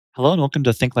Hello and welcome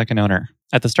to Think Like an Owner.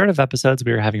 At the start of episodes,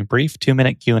 we are having brief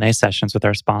 2-minute Q&A sessions with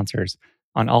our sponsors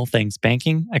on all things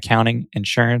banking, accounting,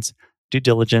 insurance, due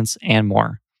diligence, and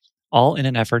more, all in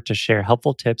an effort to share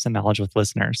helpful tips and knowledge with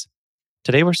listeners.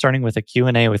 Today, we're starting with a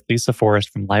Q&A with Lisa Forrest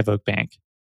from Live Oak Bank.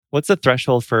 What's the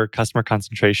threshold for customer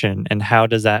concentration and how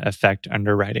does that affect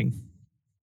underwriting?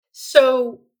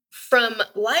 So, from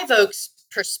Live Oak's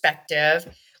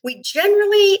perspective, we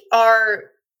generally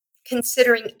are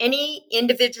considering any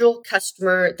individual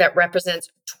customer that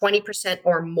represents 20%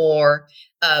 or more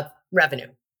of revenue.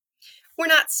 We're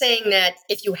not saying that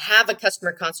if you have a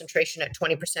customer concentration at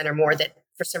 20% or more, that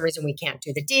for some reason we can't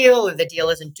do the deal or the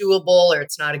deal isn't doable or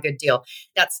it's not a good deal.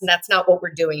 That's not what we're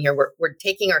doing here. We're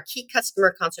taking our key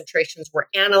customer concentrations, we're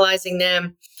analyzing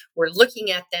them, we're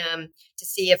looking at them to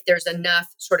see if there's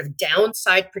enough sort of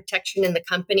downside protection in the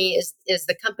company. Is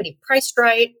the company priced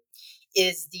right?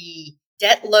 Is the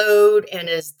debt load and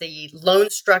is the loan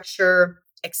structure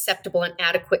acceptable and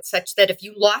adequate such that if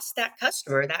you lost that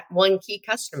customer, that one key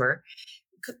customer,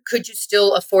 could you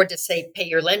still afford to pay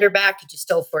your lender back? Could you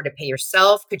still afford to pay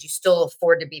yourself? Could you still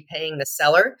afford to be paying the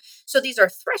seller? So these are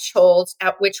thresholds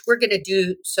at which we're going to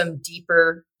do some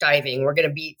deeper diving. We're going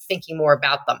to be thinking more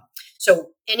about them. So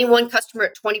any one customer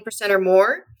at 20% or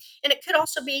more, and it could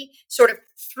also be sort of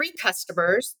three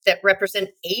customers that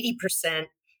represent 80%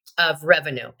 of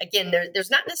revenue. Again,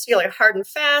 there's not necessarily hard and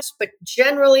fast, but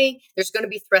generally there's going to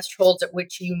be thresholds at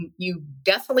which you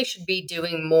definitely should be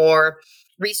doing more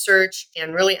research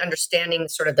and really understanding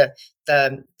sort of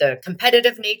the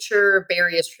competitive nature,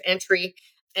 barriers for entry,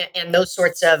 and those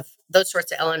sorts of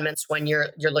elements when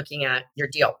you're looking at your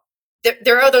deal.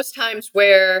 There are those times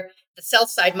where the sell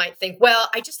side might think, well,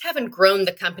 I just haven't grown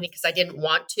the company because I didn't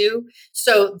want to.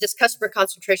 So this customer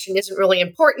concentration isn't really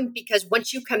important because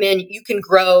once you come in, you can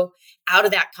grow out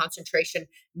of that concentration,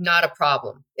 not a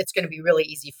problem. It's going to be really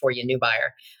easy for you, new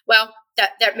buyer. Well,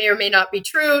 that may or may not be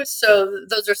true. So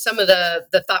those are some of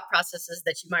the thought processes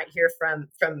that you might hear from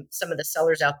some of the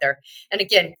sellers out there. And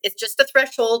again, it's just a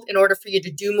threshold in order for you to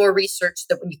do more research so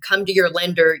that when you come to your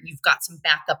lender, you've got some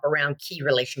backup around key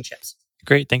relationships.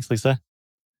 Great, thanks, Lisa.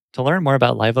 To learn more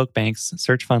about Live Oak Bank's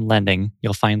Search Fund Lending,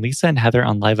 you'll find Lisa and Heather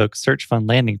on Live Oak's Search Fund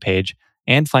landing page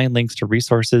and find links to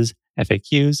resources,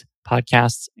 FAQs,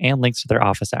 podcasts, and links to their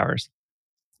office hours.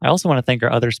 I also want to thank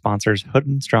our other sponsors,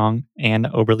 Hood & Strong and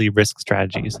Oberly Risk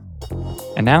Strategies.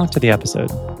 And now to the episode.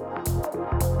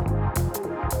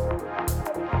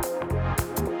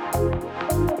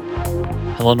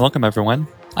 Hello and welcome, everyone.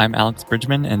 I'm Alex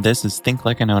Bridgman, and this is Think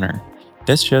Like an Owner.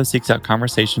 This show seeks out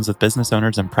conversations with business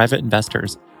owners and private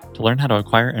investors to learn how to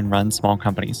acquire and run small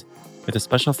companies, with a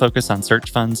special focus on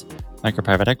search funds,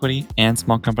 micro-private equity, and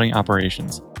small company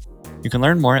operations. You can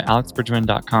learn more at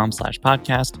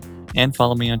alexbridgman.com/podcast and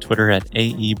follow me on Twitter at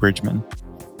AEBridgman.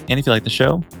 And if you like the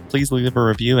show, please leave a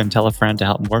review and tell a friend to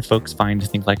help more folks find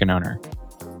Think Like an Owner.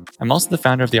 I'm also the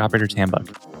founder of the Operator's Handbook,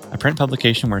 a print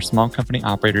publication where small company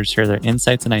operators share their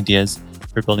insights and ideas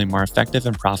for building more effective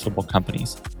and profitable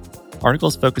companies.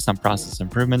 Articles focus on process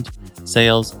improvement,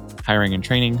 sales, hiring and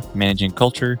training, managing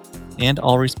culture, and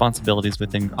all responsibilities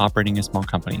within operating a small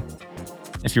company.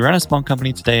 If you run a small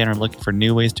company today and are looking for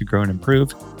new ways to grow and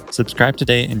improve, subscribe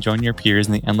today and join your peers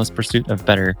in the endless pursuit of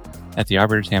better at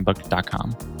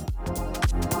theoperatorshandbook.com.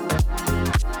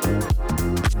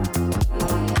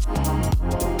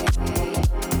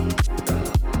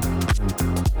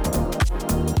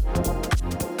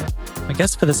 My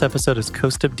guest for this episode is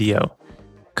Kaustubh Dio.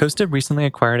 Kaustubh recently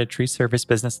acquired a tree service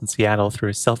business in Seattle through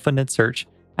a self-funded search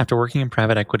after working in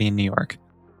private equity in New York.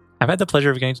 I've had the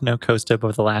pleasure of getting to know Kaustubh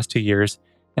over the last 2 years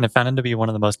and have found him to be one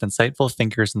of the most insightful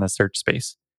thinkers in the search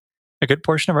space. A good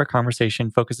portion of our conversation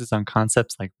focuses on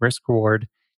concepts like risk-reward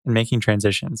and making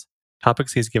transitions,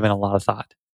 topics he's given a lot of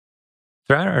thought.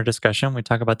 Throughout our discussion, we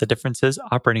talk about the differences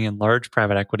operating in large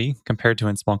private equity compared to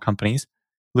in small companies,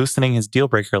 loosening his deal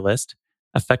breaker list,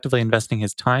 effectively investing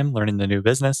his time learning the new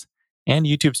business, and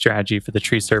YouTube strategy for the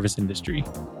tree service industry.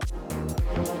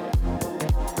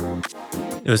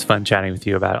 It was fun chatting with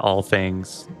you about all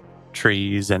things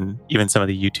trees and even some of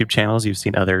the YouTube channels you've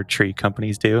seen other tree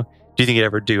companies do. Do you think you'd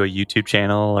ever do a YouTube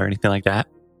channel or anything like that?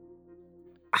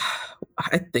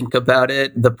 I think about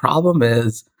it. The problem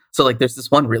is, there's this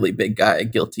one really big guy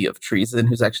guilty of treason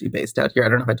who's actually based out here. I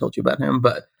don't know if I told you about him,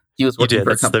 but he was working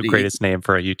for a company. That's the greatest name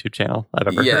for a YouTube channel I've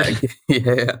ever heard.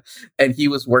 Yeah. And he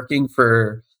was working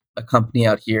for a company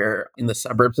out here in the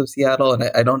suburbs of Seattle. And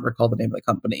I don't recall the name of the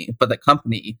company, but the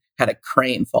company had a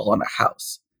crane fall on a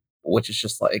house, which is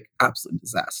just like absolute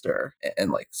disaster.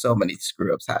 And like so many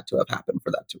screw ups had to have happened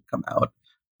for that to come out.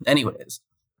 Anyways,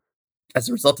 as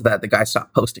a result of that, the guy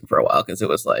stopped posting for a while because it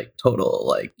was like total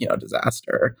like,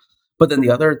 disaster. But then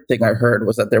the other thing I heard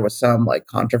was that there was some like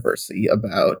controversy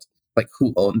about like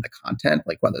who owned the content,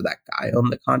 like whether that guy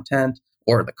owned the content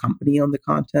or the company owned the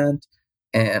content.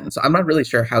 And so I'm not really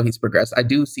sure how he's progressed. I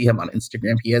do see him on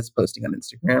Instagram. He is posting on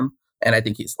Instagram, and I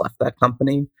think he's left that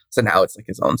company. So now it's like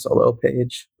his own solo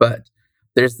page. But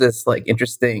there's this like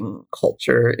interesting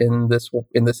culture in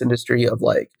this industry of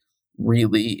like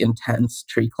really intense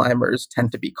tree climbers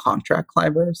tend to be contract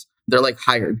climbers. They're like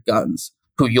hired guns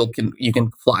who you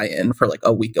can fly in for like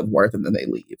a week of work and then they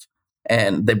leave.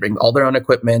 And they bring all their own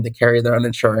equipment, they carry their own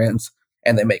insurance,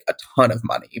 and they make a ton of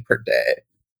money per day.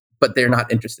 But they're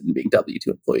not interested in being W-2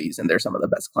 employees, and they're some of the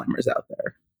best climbers out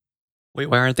there. Wait,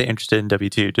 why aren't they interested in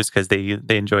W-2? Just because they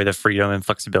enjoy the freedom and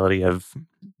flexibility of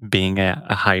being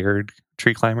a hired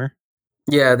tree climber?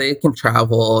 Yeah, they can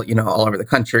travel, all over the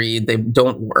country. They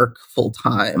don't work full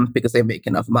time because they make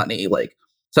enough money. Like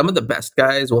some of the best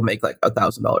guys will make like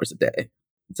 $1,000 a day.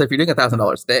 So if you're doing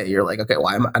 $1,000 a day, you're like, okay,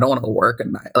 I don't want to work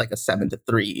like a 7 to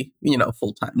 3,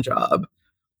 full time job.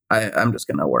 I'm just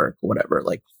gonna work whatever,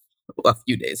 like a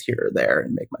few days here or there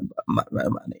and make my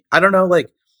money. I don't know,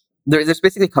 like there's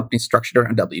basically companies structured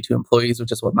around W-2 employees,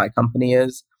 which is what my company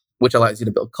is, which allows you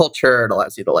to build culture. It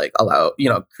allows you to like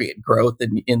create growth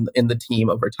in the team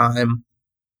over time.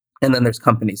 And then there's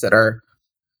companies that are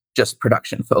just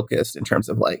production focused in terms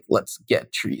of like, let's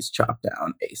get trees chopped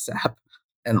down ASAP.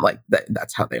 And like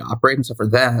that's how they operate. And so for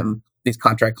them, these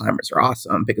contract climbers are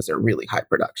awesome because they're really high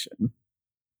production.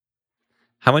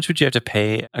 How much would you have to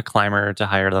pay a climber to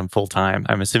hire them full time?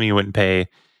 I'm assuming you wouldn't pay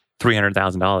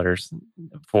 $300,000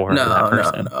 for that No, no,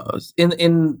 person. no.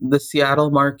 In the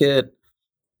Seattle market,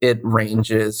 it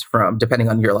ranges from, depending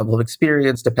on your level of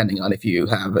experience, depending on if you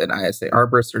have an ISA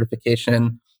Arborist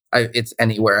certification, it's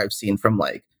anywhere I've seen from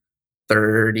like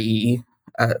 30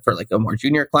 for like a more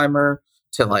junior climber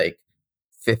to like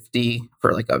 50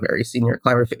 for like a very senior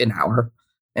climber an hour.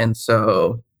 And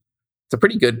so it's a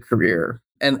pretty good career.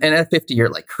 And at 50, you're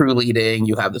like crew leading,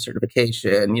 you have the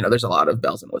certification, there's a lot of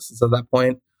bells and whistles at that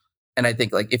point. And I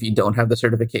think like if you don't have the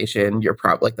certification, you're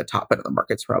probably like the top end of the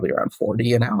market's probably around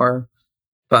 40 an hour.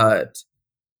 But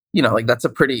like that's a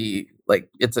pretty like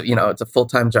it's a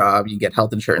full-time job. You get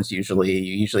health insurance usually.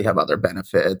 You usually have other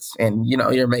benefits, and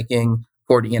you're making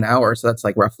 40 an hour, so that's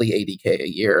like roughly 80K a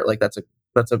year. Like that's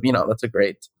a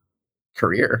great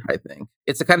career. I think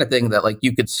it's the kind of thing that like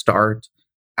you could start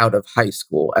out of high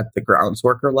school at the grounds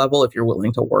worker level if you're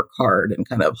willing to work hard and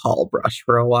kind of haul brush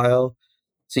for a while.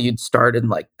 So you'd start in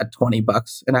like at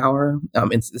 $20 an hour.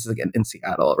 This is again in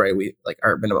Seattle, right? We like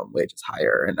our minimum wage is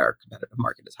higher and our competitive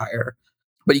market is higher.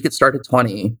 But you could start at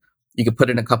 20. You could put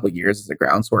in a couple of years as a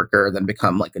grounds worker, then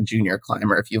become like a junior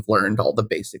climber if you've learned all the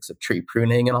basics of tree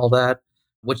pruning and all that,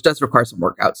 which does require some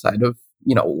work outside of,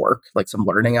 work, like some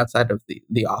learning outside of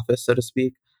the office, so to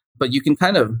speak. But you can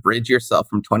kind of bridge yourself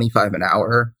from 25 an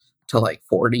hour to like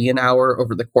 40 an hour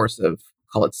over the course of,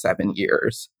 call it 7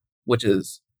 years, which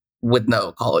is with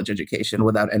no college education,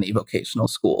 without any vocational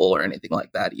school or anything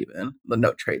like that, even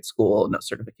no trade school, no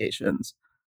certifications.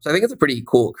 So I think it's a pretty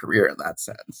cool career in that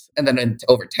sense. And then in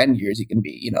over 10 years, you can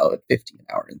be, at 50 an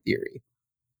hour in theory.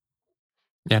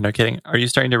 Yeah, no kidding. Are you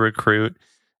starting to recruit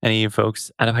any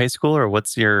folks out of high school, or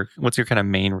what's your kind of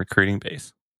main recruiting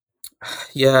base?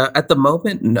 Yeah, at the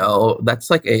moment, no. That's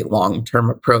like a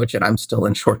long-term approach, and I'm still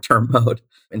in short-term mode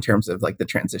in terms of like the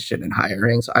transition and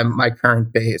hiring. So my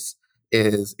current base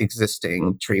is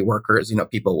existing tree workers,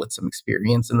 people with some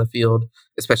experience in the field,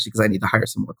 especially because I need to hire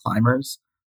some more climbers.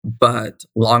 But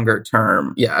longer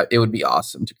term, yeah, it would be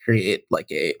awesome to create like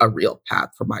a real path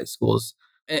for high schools.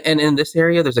 And in this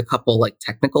area, there's a couple like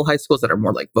technical high schools that are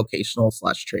more like vocational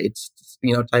slash trades,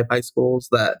 type high schools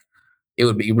that it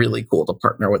would be really cool to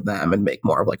partner with them and make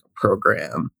more of like a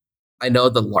program. I know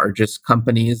the largest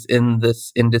companies in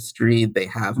this industry, they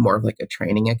have more of like a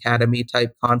training academy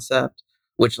type concept,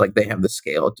 which like they have the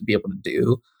scale to be able to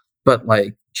do. But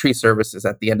like tree services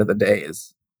at the end of the day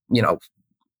is, you know,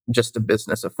 just a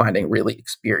business of finding really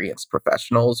experienced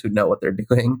professionals who know what they're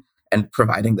doing and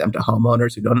providing them to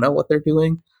homeowners who don't know what they're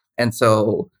doing. And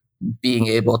so being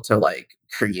able to like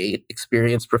create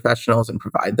experienced professionals and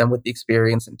provide them with the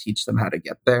experience and teach them how to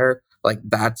get there, like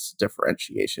that's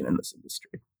differentiation in this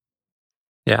industry.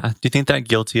 Yeah. Do you think that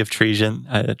guilty of treason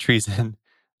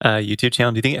YouTube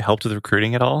channel? Do you think it helped with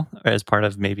recruiting at all, as part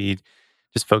of maybe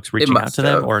just folks It reaching out must to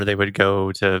them, have. or they would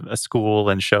go to a school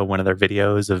and show one of their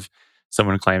videos of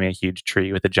someone climbing a huge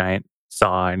tree with a giant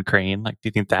saw and crane? Like, do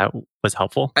you think that was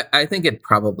helpful? I think it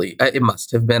probably, it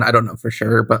must have been. I don't know for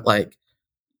sure, but like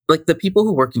like the people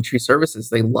who work in tree services,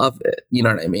 they love it. You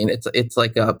know what I mean? It's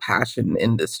like a passion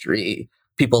industry.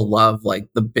 People love like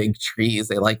the big trees.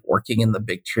 They like working in the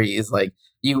big trees. Like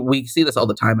we see this all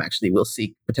the time. Actually, we'll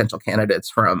see potential candidates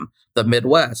from the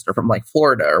Midwest or from like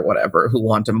Florida or whatever who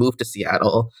want to move to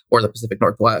Seattle or the Pacific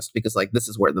Northwest because like this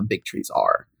is where the big trees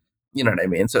are. You know what I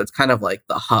mean? So it's kind of like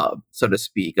the hub, so to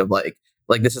speak, of like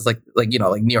this is like you know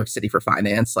like New York City for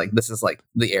finance. Like this is like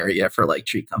the area for like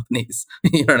tree companies.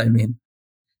 You know what I mean?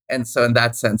 And so in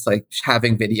that sense, like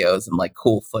having videos and like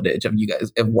cool footage of you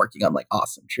guys of working on like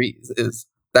awesome trees is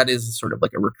sort of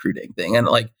like a recruiting thing. And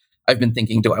like I've been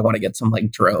thinking, do I want to get some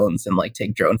like drones and like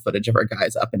take drone footage of our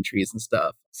guys up in trees and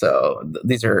stuff? So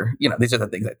these are the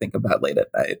things I think about late at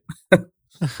night.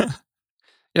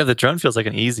 Yeah, the drone feels like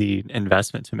an easy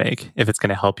investment to make if it's going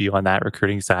to help you on that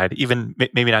recruiting side. Even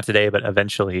maybe not today, but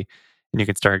eventually, and you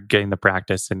can start getting the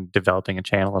practice and developing a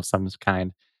channel of some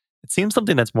kind. It seems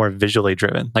something that's more visually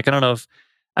driven. Like I don't know if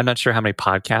I'm not sure how many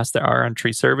podcasts there are on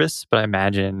tree service, but I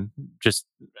imagine just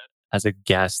as a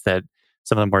guess that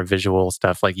some of the more visual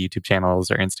stuff like YouTube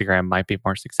channels or Instagram might be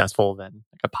more successful than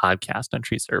like a podcast on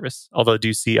tree service. Although, do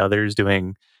you see others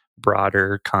doing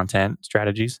broader content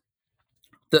strategies?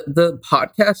 The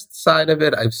podcast side of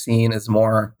it I've seen is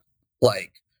more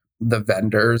like the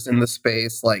vendors in the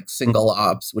space, like Single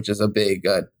Ops, which is a big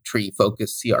tree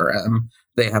focused CRM.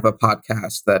 They have a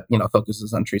podcast that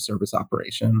focuses on tree service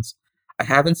operations. I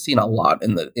haven't seen a lot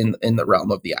in the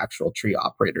realm of the actual tree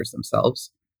operators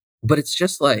themselves, but it's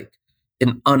just like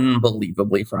an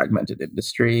unbelievably fragmented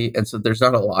industry, and so there's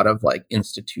not a lot of like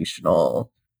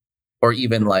institutional or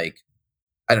even like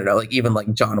I don't know, like even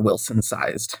like John Wilson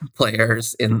sized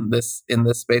players in this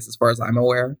space, as far as I'm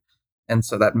aware. And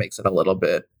so that makes it a little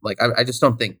bit like I just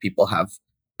don't think people have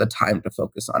the time to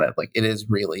focus on it. Like it is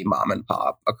really mom and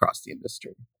pop across the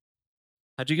industry.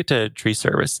 How'd you get to tree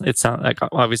service? It sounds like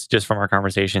obviously just from our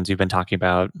conversations, you've been talking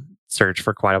about search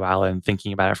for quite a while and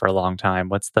thinking about it for a long time.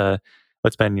 What's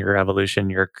been your evolution,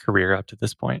 your career up to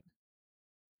this point?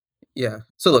 Yeah.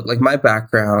 So look, like my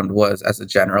background was as a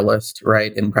generalist,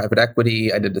 right? In private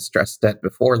equity. I did distressed debt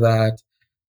before that.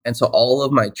 And so all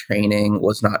of my training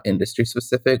was not industry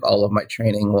specific. All of my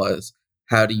training was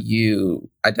how do you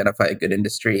identify a good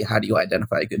industry? How do you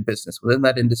identify a good business within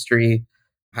that industry?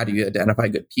 How do you identify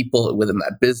good people within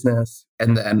that business?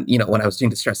 And then, when I was doing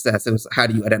distressed assets, it was how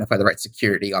do you identify the right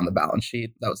security on the balance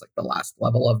sheet? That was like the last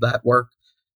level of that work.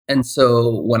 And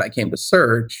so when I came to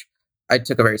search, I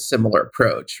took a very similar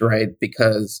approach, right?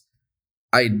 Because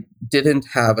I didn't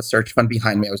have a search fund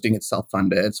behind me. I was doing it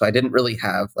self-funded. So I didn't really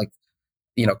have like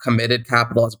committed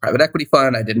capital as a private equity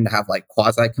fund. I didn't have like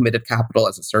quasi committed capital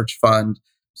as a search fund.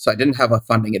 So I didn't have a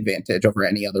funding advantage over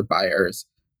any other buyers.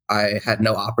 I had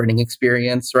no operating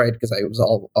experience, right? Because I was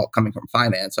all coming from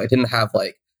finance. So I didn't have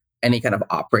like any kind of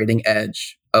operating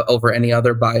edge over any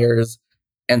other buyers.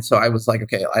 And so I was like,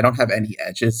 okay, I don't have any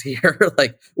edges here.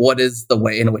 Like, what is the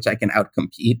way in which I can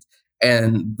outcompete?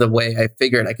 And the way I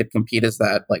figured I could compete is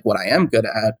that like what I am good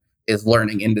at is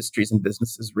learning industries and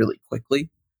businesses really quickly.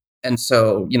 And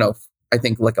so, I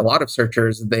think like a lot of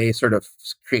searchers, they sort of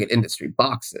create industry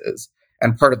boxes.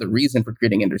 And part of the reason for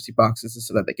creating industry boxes is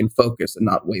so that they can focus and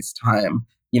not waste time,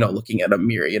 looking at a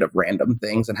myriad of random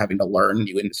things and having to learn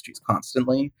new industries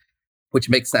constantly, which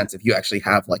makes sense if you actually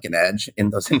have like an edge in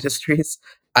those industries.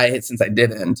 Since I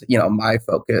didn't, my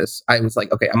focus, I was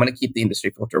like, okay, I'm going to keep the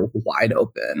industry filter wide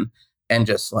open. And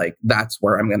just like, that's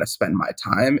where I'm going to spend my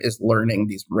time is learning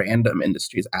these random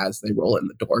industries as they roll in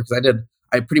the door. Cause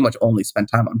I pretty much only spent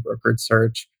time on brokerage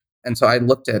search. And so I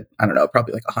looked at, I don't know,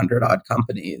 probably like 100 odd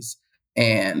companies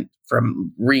and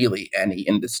from really any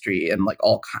industry and like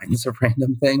all kinds of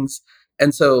random things.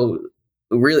 And so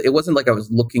really, it wasn't like I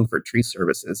was looking for tree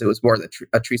services. It was more that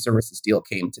a tree services deal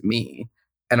came to me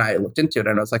and I looked into it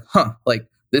and I was like, like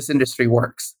this industry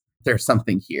works. There's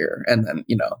something here. And then,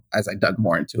 as I dug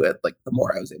more into it, like the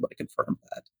more I was able to confirm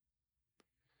that.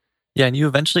 Yeah, and you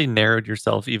eventually narrowed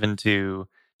yourself even to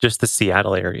just the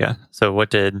Seattle area. So what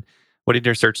did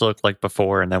your search look like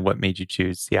before, and then what made you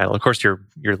choose Seattle? Of course, you're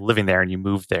living there and you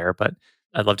moved there, but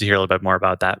I'd love to hear a little bit more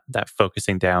about that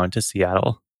focusing down to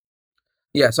Seattle.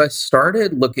 Yeah, so I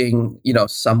started looking,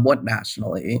 somewhat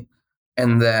nationally.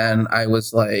 And then I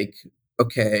was like,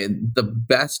 okay, the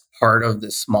best part of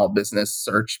this small business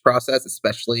search process,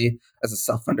 especially as a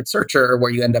self funded searcher where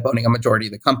you end up owning a majority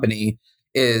of the company,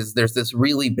 is there's this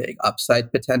really big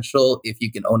upside potential if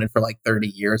you can own it for like 30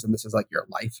 years and this is like your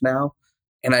life now.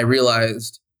 And I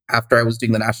realized after I was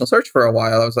doing the national search for a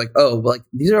while, I was like, oh, like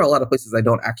these are a lot of places I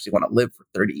don't actually want to live for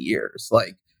 30 years.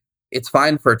 Like, it's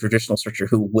fine for a traditional searcher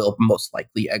who will most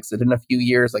likely exit in a few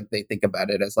years. Like they think about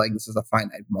it as like, this is a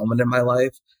finite moment in my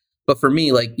life. But for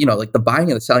me, like, like the buying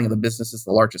and the selling of the business is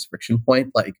the largest friction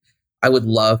point. Like I would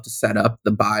love to set up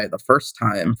the buy the first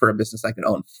time for a business I could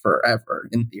own forever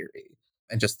in theory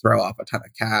and just throw off a ton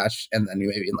of cash. And then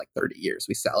maybe in like 30 years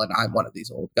we sell it. I'm one of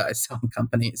these old guys selling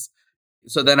companies.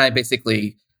 So then I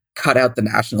basically cut out the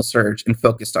national search and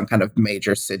focused on kind of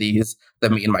major cities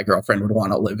that me and my girlfriend would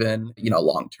want to live in,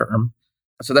 long term.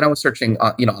 So then I was searching,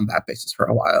 on that basis for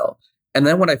a while. And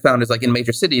then what I found is like in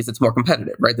major cities, it's more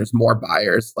competitive, right? There's more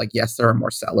buyers. Like, yes, there are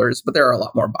more sellers, but there are a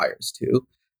lot more buyers too.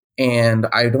 And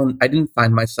I didn't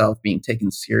find myself being taken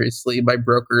seriously by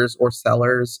brokers or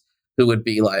sellers who would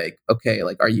be like, okay,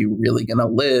 like, are you really going to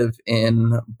live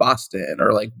in Boston?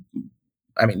 Or like,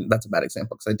 I mean, that's a bad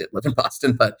example because I did live in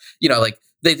Boston, but like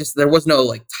there was no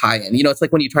like tie in. It's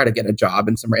like when you try to get a job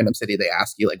in some random city, they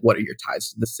ask you like, what are your ties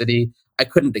to the city? I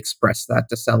couldn't express that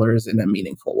to sellers in a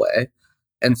meaningful way.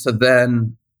 And so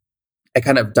then I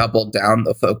kind of doubled down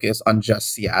the focus on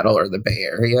just Seattle or the Bay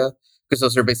Area because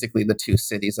those are basically the two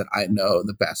cities that I know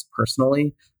the best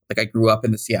personally. Like I grew up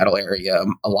in the Seattle area.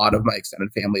 A lot of my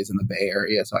extended family is in the Bay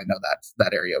Area, so I know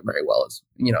that area very well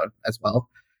as well.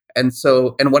 And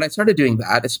so, and when I started doing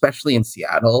that, especially in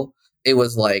Seattle, it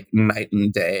was like night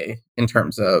and day in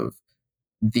terms of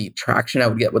the traction I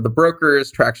would get with the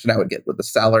brokers, traction I would get with the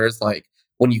sellers. Like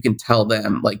when you can tell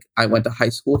them, like, I went to high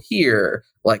school here,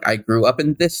 like I grew up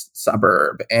in this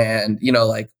suburb, and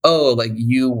like, oh, like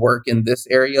you work in this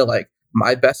area, like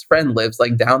my best friend lives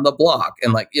like down the block,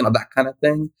 and like, that kind of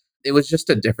thing. It was just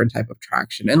a different type of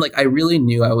traction. And like I really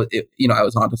knew I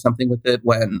was onto something with it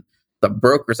when the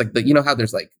brokers, like how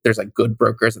there's like good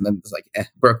brokers and then there's like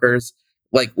brokers.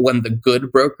 Like when the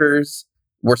good brokers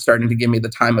were starting to give me the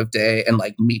time of day and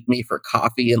like meet me for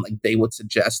coffee, and like they would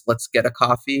suggest, let's get a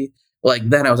coffee. Like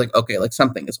then I was like, okay, like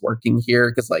something is working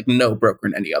here, because like no broker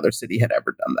in any other city had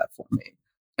ever done that for me.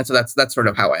 And so that's sort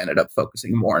of how I ended up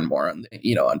focusing more and more on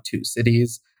on two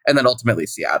cities. And then ultimately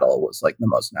Seattle was like the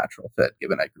most natural fit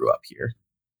given I grew up here.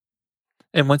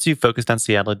 And once you focused on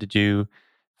Seattle, did you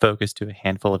focus to a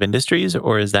handful of industries,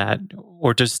 or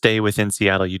just stay within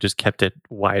Seattle? You just kept it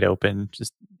wide open,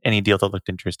 just any deal that looked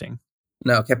interesting.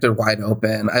 No, kept it wide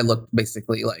open. I looked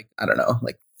basically like, I don't know,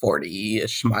 like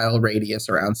 40-ish mile radius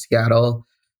around Seattle.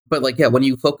 But like, yeah, when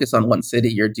you focus on one city,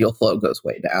 your deal flow goes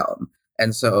way down.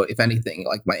 And so if anything,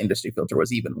 like my industry filter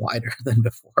was even wider than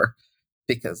before,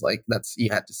 because like you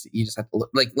just have to look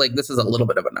like this is a little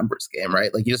bit of a numbers game,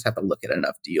 right? Like you just have to look at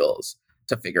enough deals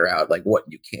to figure out like what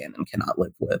you can and cannot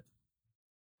live with.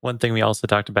 One thing we also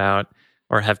talked about,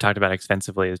 or have talked about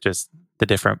extensively, is just the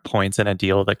different points in a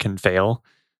deal that can fail,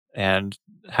 and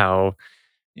how,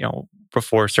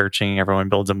 before searching, everyone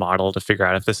builds a model to figure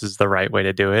out if this is the right way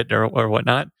to do it, or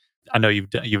whatnot. I know you've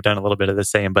done a little bit of the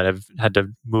same, but have had to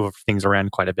move things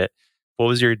around quite a bit. What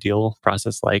was your deal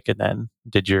process like? And then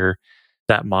did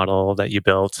that model that you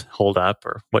built hold up,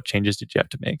 or what changes did you have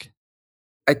to make?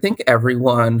 I think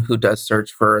everyone who does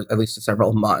search for at least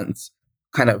several months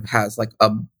kind of has like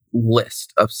a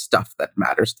list of stuff that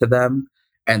matters to them,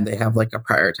 and they have like a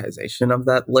prioritization of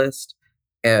that list.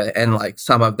 And like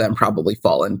some of them probably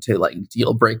fall into like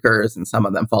deal breakers, and some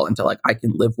of them fall into like, I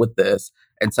can live with this,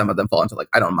 and some of them fall into like,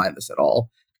 I don't mind this at all.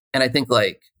 And I think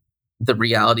like the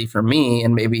reality for me,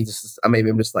 and maybe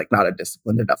I'm just like not a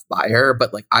disciplined enough buyer,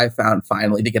 but like I found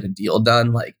finally to get a deal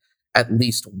done, like at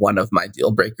least one of my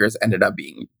deal breakers ended up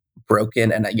being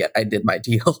broken, and yet I did my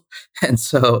deal. And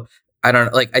so I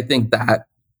don't like, I think that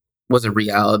was a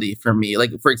reality for me.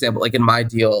 Like, for example, like in my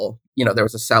deal, there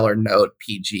was a seller note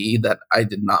PG that I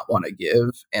did not want to give.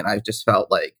 And I just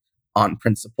felt like on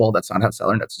principle, that's not how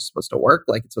seller notes are supposed to work.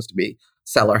 Like it's supposed to be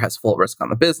seller has full risk on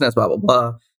the business, blah, blah,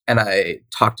 blah. And I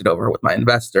talked it over with my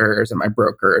investors and my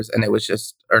brokers, and it was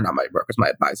just, or not my brokers, my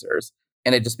advisors.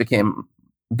 And it just became,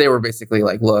 they were basically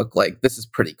like, look, like this is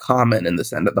pretty common in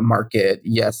this end of the market.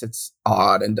 Yes, it's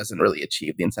odd and doesn't really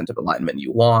achieve the incentive alignment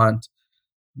you want,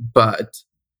 but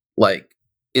like,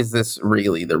 is this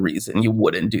really the reason you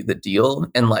wouldn't do the deal?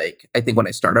 And like, I think when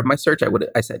I started my search,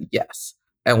 I said yes.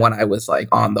 And when I was like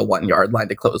on the 1 yard line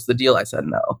to close the deal, I said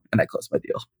no, and I closed my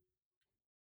deal.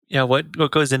 Yeah, what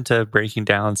goes into breaking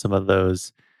down some of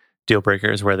those deal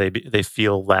breakers where they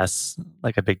feel less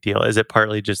like a big deal? Is it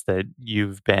partly just that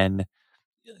you've been,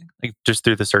 like, just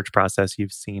through the search process,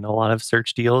 you've seen a lot of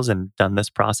search deals and done this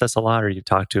process a lot, or you've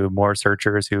talked to more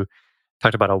searchers who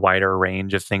talked about a wider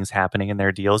range of things happening in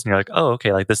their deals, and you're like, oh,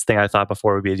 okay, like this thing I thought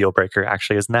before would be a deal breaker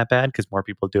actually isn't that bad because more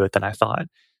people do it than I thought.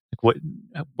 Like,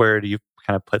 where do you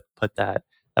kind of put that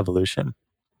evolution?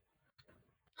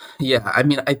 Yeah, I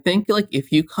mean, I think like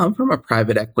if you come from a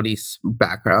private equity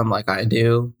background like I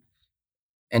do,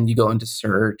 and you go into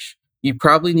search, you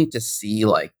probably need to see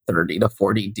like 30 to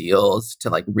 40 deals to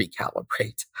like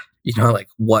recalibrate, like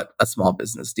what a small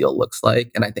business deal looks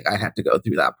like. And I think I had to go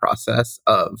through that process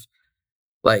of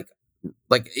like,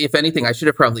 if anything, I should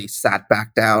have probably sat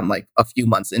back down like a few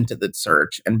months into the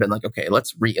search and been like, okay,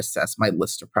 let's reassess my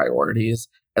list of priorities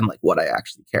and like what I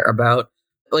actually care about.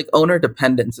 Like owner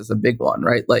dependence is a big one,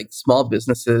 right? Like small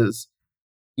businesses,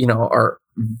 are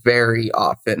very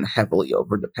often heavily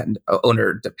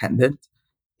owner dependent.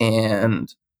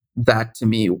 And that to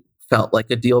me felt like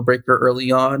a deal breaker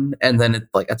early on. And then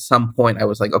like at some point I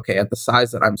was like, okay, at the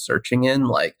size that I'm searching in,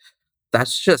 like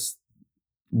that's just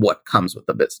what comes with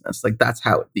the business. Like that's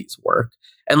how these work.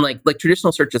 And like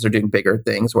traditional searches are doing bigger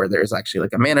things where there's actually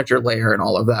like a manager layer and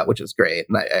all of that, which is great.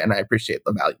 And I appreciate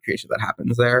the value creation that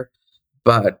happens there.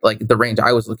 But like the range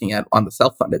I was looking at on the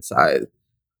self-funded side,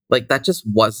 like that just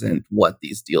wasn't what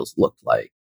these deals looked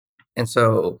like. And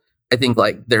so I think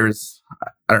like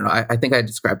I don't know, I think I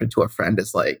described it to a friend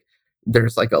as like,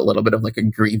 there's like a little bit of like a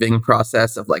grieving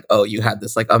process of like, oh, you had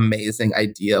this like amazing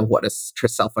idea of what a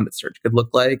self-funded search could look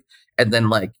like. And then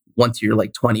like, once you're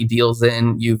like 20 deals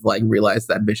in, you've like realized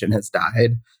that vision has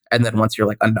died. And then once you're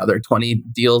like another 20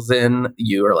 deals in,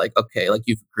 you are like, okay, like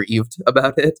you've grieved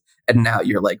about it. And now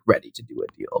you're like ready to do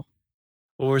a deal.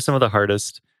 What were some of the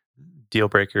hardest deal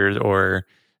breakers or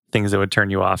things that would turn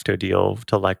you off to a deal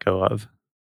to let go of?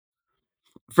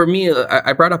 For me,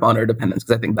 I brought up honor dependence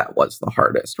because I think that was the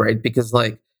hardest, right? Because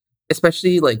like,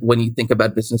 especially like when you think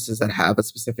about businesses that have a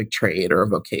specific trade or a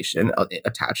vocation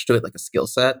attached to it, like a skill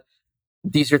set,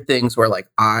 these are things where like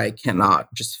I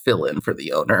cannot just fill in for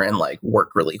the owner and like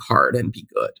work really hard and be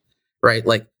good, right?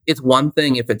 Like it's one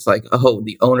thing if it's like, oh,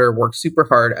 the owner works super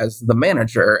hard as the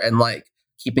manager and like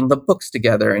keeping the books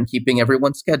together and keeping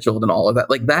everyone scheduled and all of that.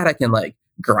 Like that I can like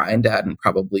grind at and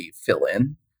probably fill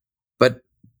in. But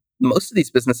most of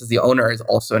these businesses, the owner is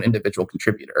also an individual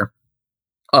contributor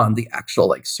on the actual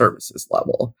like services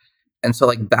level. And so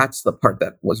like that's the part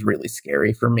that was really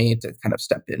scary for me to kind of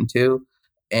step into.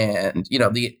 And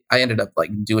I ended up like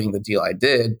doing the deal I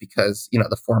did because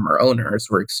the former owners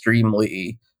were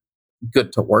extremely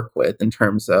good to work with in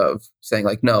terms of saying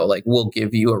like, no, like we'll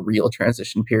give you a real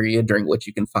transition period during which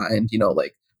you can find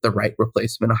like the right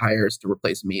replacement hires to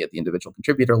replace me at the individual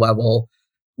contributor level.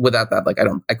 Without that, like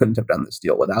I couldn't have done this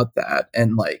deal without that.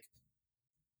 And like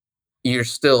you're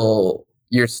still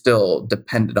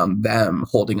dependent on them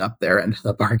holding up their end of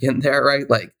the bargain there, right?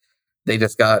 Like they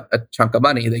just got a chunk of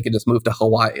money. They could just move to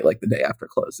Hawaii like the day after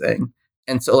closing.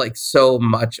 And so like so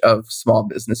much of small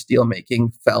business deal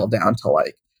making fell down to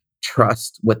like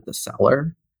trust with the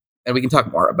seller. And we can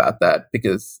talk more about that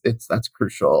because that's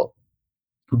crucial.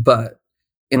 But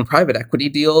in private equity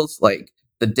deals, like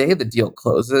the day the deal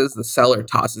closes, the seller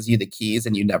tosses you the keys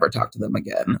and you never talk to them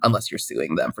again unless you're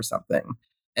suing them for something.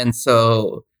 And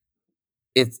so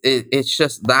it's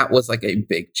just that was like a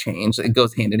big change. It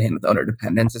goes hand in hand with owner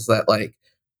dependence. Is that like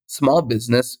small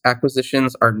business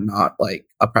acquisitions are not like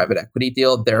a private equity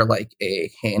deal. They're like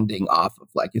a handing off of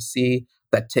legacy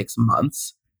that takes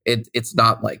months. It's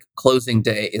not like closing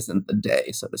day isn't the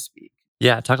day, so to speak.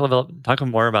 Yeah, talk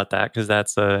more about that because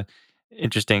that's a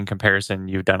interesting comparison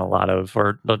you've done a lot of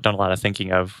or done a lot of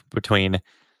thinking of between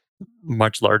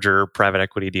much larger private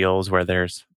equity deals where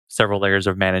there's several layers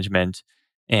of management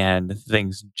and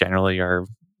things generally are,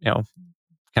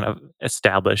 kind of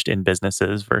established in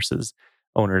businesses versus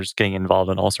owners getting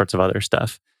involved in all sorts of other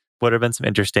stuff. What have been some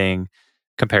interesting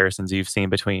comparisons you've seen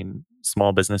between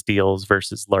small business deals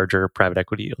versus larger private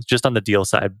equity deals? Just on the deal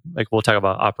side, like we'll talk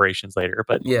about operations later,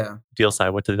 but Yeah. deal side,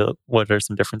 what are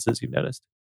some differences you've noticed?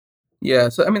 Yeah.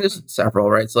 So I mean there's several,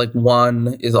 right? So like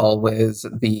one is always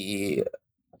the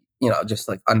just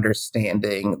like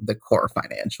understanding the core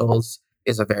financials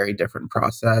is a very different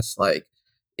process. Like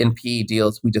in PE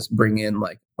deals, we just bring in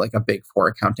like a big four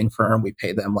accounting firm. We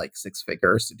pay them like six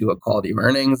figures to do a quality of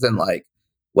earnings and like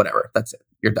whatever. That's it.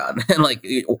 You're done. And like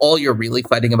all you're really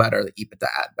fighting about are the EBITDA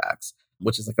add backs,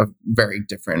 which is like a very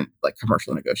different like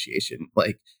commercial negotiation.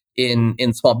 Like in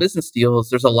small business deals,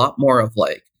 there's a lot more of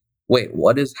like, wait,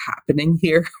 what is happening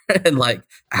here? And like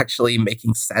actually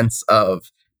making sense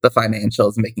of the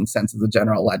financials, making sense of the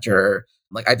general ledger.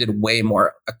 Like I did way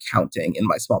more accounting in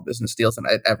my small business deals than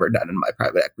I'd ever done in my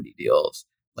private equity deals.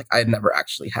 Like I had never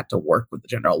actually had to work with the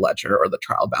general ledger or the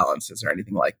trial balances or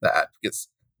anything like that because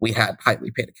we had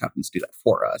highly paid accountants do that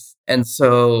for us. And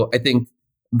so I think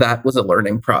that was a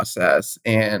learning process.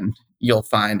 And you'll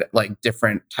find like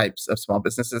different types of small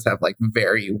businesses have like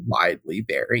very widely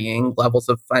varying levels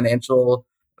of financial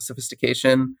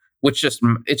sophistication. which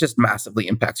it just massively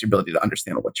impacts your ability to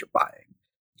understand what you're buying.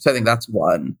 So I think that's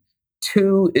one.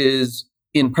 Two is,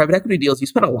 in private equity deals, you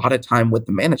spend a lot of time with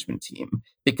the management team,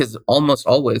 because almost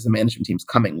always the management team's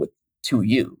coming to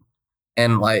you.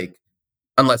 And like,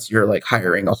 unless you're like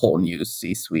hiring a whole new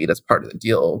C-suite as part of the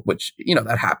deal, which,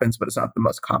 that happens, but it's not the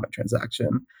most common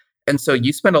transaction. And so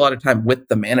you spend a lot of time with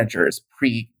the managers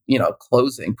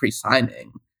closing,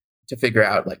 pre-signing, to figure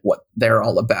out like what they're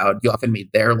all about. You often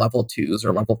meet their level 2s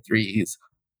or level 3s,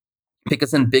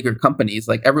 because in bigger companies,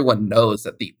 like, everyone knows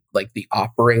that the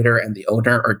operator and the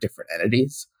owner are different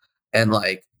entities, and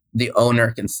like the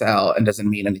owner can sell and doesn't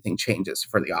mean anything changes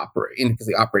for the operator, because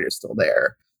the operator is still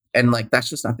there. And like, that's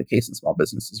just not the case in small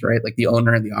businesses, right? Like, the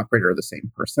owner and the operator are the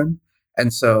same person.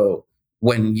 And so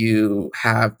when you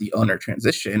have the owner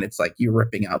transition, it's like you're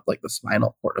ripping out like the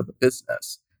spinal cord of the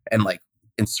business and like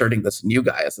inserting this new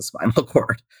guy as the spinal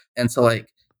cord. And so like,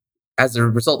 as a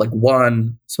result, like,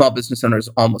 one, small business owners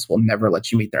almost will never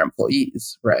let you meet their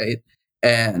employees, right?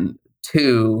 And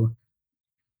two,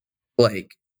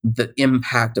 like, the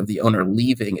impact of the owner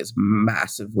leaving is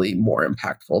massively more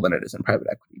impactful than it is in private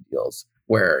equity deals,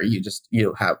 where you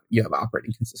have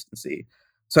operating consistency.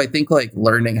 So I think like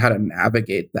learning how to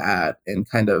navigate that and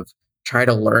kind of try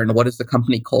to learn what is the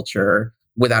company culture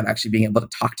without actually being able to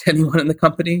talk to anyone in the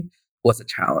company was a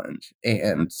challenge,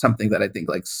 and something that I think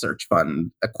like search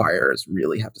fund acquirers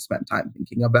really have to spend time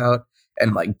thinking about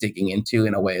and like digging into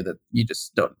in a way that you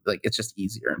just don't like. It's just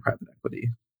easier in private equity.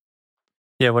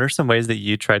 Yeah, what are some ways that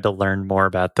you tried to learn more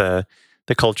about the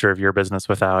culture of your business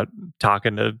without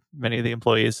talking to many of the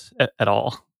employees at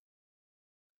all?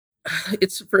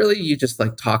 It's really, you just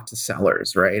like talk to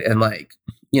sellers, right? And like,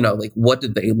 like, what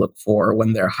did they look for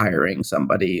when they're hiring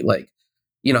somebody? Like,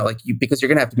 like, because you're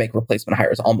going to have to make replacement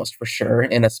hires almost for sure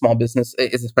in a small business,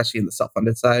 especially in the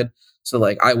self-funded side. So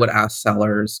like, I would ask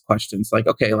sellers questions like,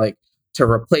 okay, like, to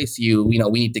replace you, we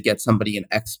need to get somebody in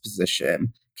X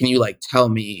position. Can you like tell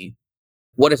me,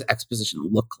 what does X position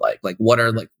look like? Like, what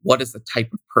is the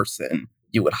type of person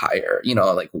you would hire?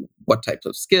 Like, what types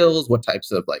of skills, what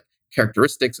types of like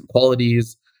characteristics and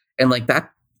qualities. And like,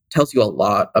 that tells you a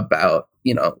lot about,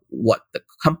 what the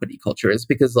company culture is,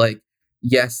 because like,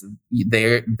 yes,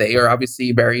 they are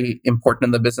obviously very important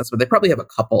in the business, but they probably have a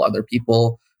couple other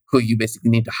people who you basically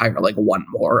need to hire like one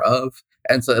more of.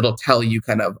 And so it'll tell you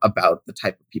kind of about the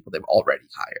type of people they've already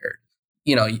hired.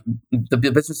 The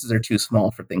businesses are too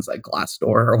small for things like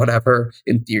Glassdoor or whatever.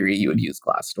 In theory, you would use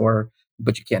Glassdoor,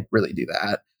 but you can't really do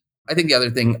that. I think the other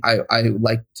thing I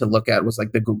like to look at was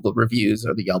like the Google reviews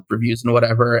or the Yelp reviews and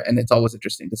whatever. And it's always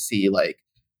interesting to see like,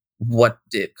 what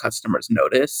did customers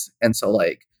notice? And so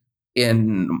like,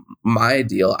 in my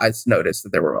deal, I noticed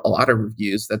that there were a lot of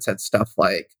reviews that said stuff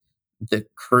like, the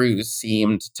crews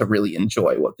seemed to really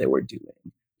enjoy what they were doing.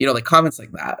 Like comments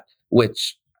like that,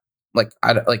 which like,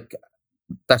 I like,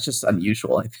 that's just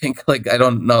unusual. I think like, I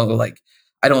don't know, like,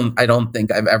 I don't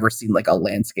think I've ever seen like a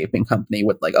landscaping company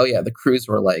with like, oh yeah, the crews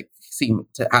were like, seem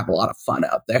to have a lot of fun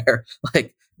out there.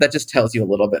 Like, that just tells you a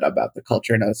little bit about the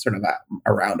culture in a sort of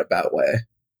a roundabout way.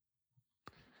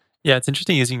 Yeah, it's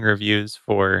interesting using reviews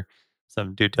for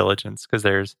some due diligence, because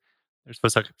there's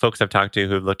folks I've talked to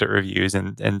who've looked at reviews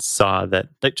and saw that,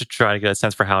 like, to try to get a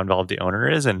sense for how involved the owner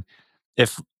is. And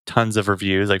if tons of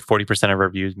reviews, like 40% of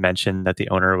reviews, mention that the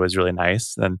owner was really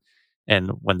nice, then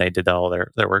and when they did all their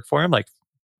work for him, like,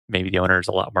 maybe the owner is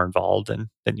a lot more involved than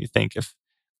you think, if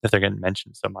they're getting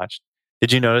mentioned so much.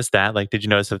 Did you notice that? Like, did you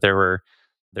notice if there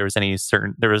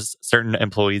was certain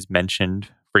employees mentioned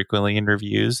frequently in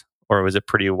reviews, or was it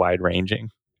pretty wide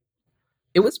ranging?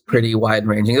 It was pretty wide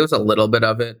ranging. There was a little bit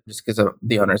of it just because of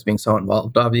the owners being so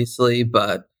involved, obviously.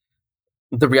 But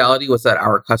the reality was that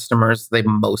our customers, they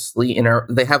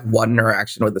have one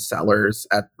interaction with the sellers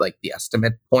at like the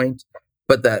estimate point,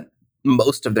 but that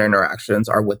most of their interactions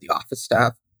are with the office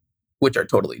staff, which are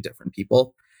totally different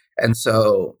people. And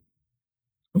so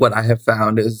what I have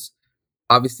found is,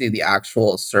 obviously the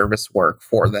actual service work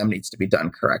for them needs to be done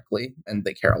correctly, and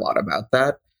they care a lot about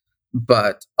that.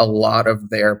 But a lot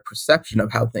of their perception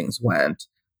of how things went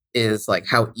is like,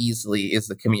 how easily is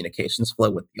the communications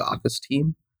flow with the office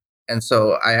team. And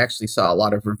so I actually saw a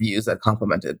lot of reviews that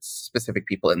complimented specific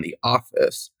people in the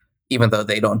office, even though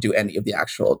they don't do any of the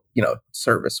actual,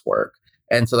 service work.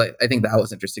 And so I think that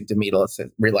was interesting to me to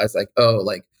realize like, oh,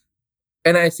 like,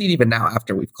 and I see it even now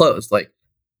after we've closed, like,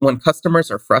 when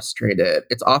customers are frustrated,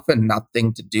 it's often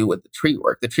nothing to do with the tree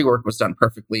work. The tree work was done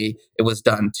perfectly. It was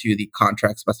done to the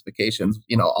contract specifications,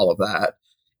 all of that.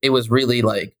 It was really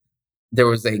like, there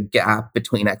was a gap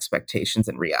between expectations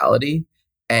and reality.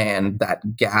 And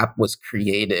that gap was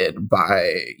created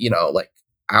by, like,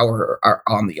 our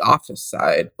on the office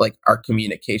side, like our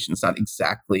communication's not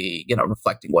exactly,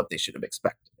 reflecting what they should have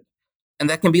expected. And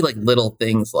that can be like little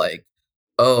things like,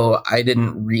 oh, I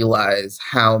didn't realize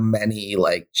how many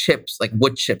like chips, like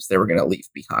wood chips they were going to leave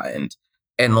behind.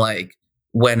 And like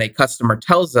when a customer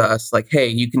tells us like, hey,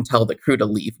 you can tell the crew to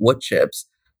leave wood chips,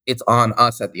 it's on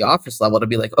us at the office level to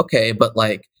be like, okay, but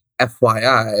like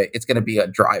FYI, it's going to be a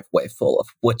driveway full of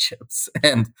wood chips.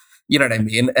 And you know what I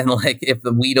mean? And like if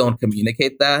we don't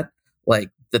communicate that, like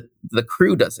the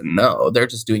crew doesn't know. They're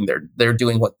just they're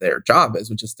doing what their job is,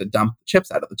 which is to dump the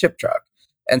chips out of the chip truck.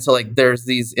 And so like there's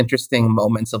these interesting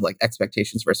moments of like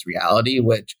expectations versus reality,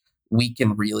 which we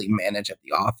can really manage at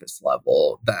the office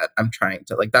level that I'm trying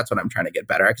to like, that's what I'm trying to get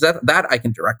better at. Because that I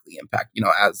can directly impact,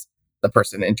 as the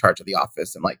person in charge of the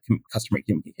office and like customer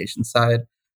communication side.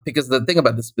 Because the thing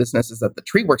about this business is that the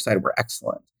tree work side, we're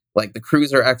excellent. Like the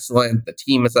crews are excellent. The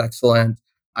team is excellent.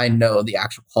 I know the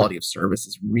actual quality of service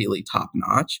is really top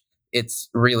notch. It's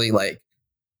really like,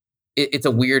 it's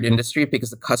a weird industry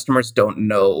because the customers don't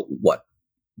know what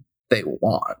they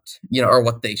want, or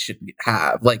what they should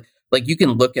have. Like you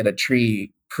can look at a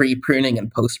tree pre-pruning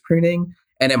and post-pruning,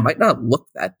 and it might not look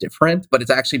that different, but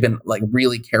it's actually been like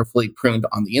really carefully pruned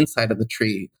on the inside of the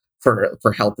tree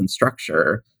for health and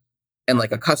structure. And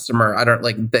like a customer, I don't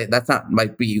like that's not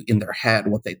might be in their head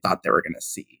what they thought they were going to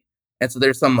see. And so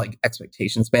there's some like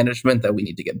expectations management that we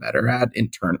need to get better at in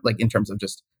terms of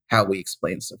just how we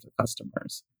explain stuff to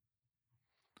customers.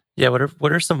 Yeah,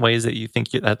 what are some ways that you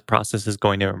think that process is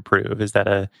going to improve? Is that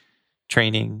a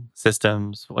training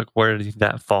systems? Like where do you think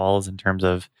that falls in terms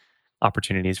of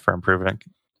opportunities for improvement?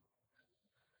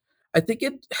 I think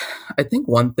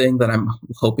one thing that I'm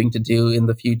hoping to do in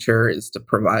the future is to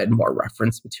provide more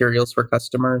reference materials for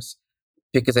customers,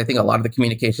 because I think a lot of the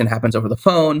communication happens over the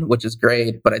phone, which is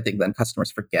great, but I think then customers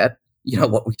forget,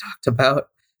 what we talked about.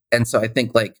 And so I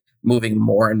think like moving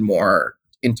more and more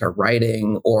into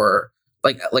writing, or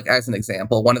like as an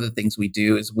example, one of the things we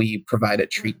do is we provide a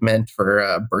treatment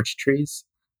for birch trees.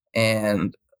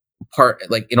 And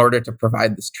in order to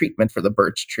provide this treatment for the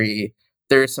birch tree,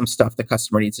 there's some stuff the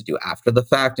customer needs to do after the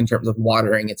fact in terms of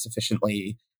watering it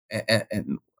sufficiently,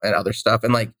 and other stuff.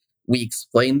 And like we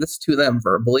explain this to them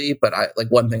verbally, but I like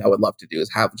one thing I would love to do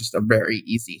is have just a very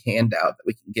easy handout that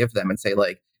we can give them and say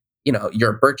like,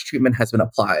 your birch treatment has been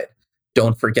applied.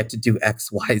 Don't forget to do X,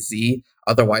 Y, Z.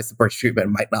 Otherwise, the birch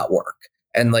treatment might not work.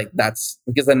 And like that's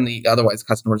because then otherwise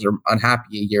customers are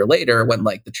unhappy a year later when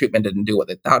like the treatment didn't do what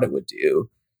they thought it would do.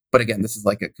 But again, this is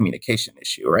like a communication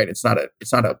issue, right? It's not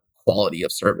a quality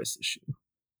of service issue.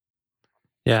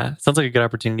 Yeah, sounds like a good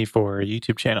opportunity for a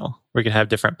YouTube channel where you could have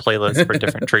different playlists for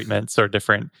different treatments or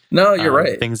different No, you're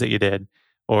right. things that you did,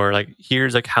 or like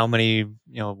here's like how many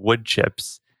wood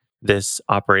chips this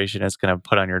operation is going to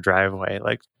put on your driveway.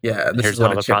 Like Yeah, this here's is what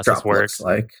how a the chip process drop looks works.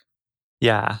 like.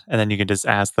 Yeah, and then you can just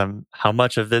ask them, "How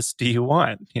much of this do you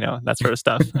want?" That sort of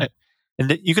stuff.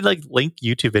 And you could like link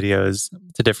YouTube videos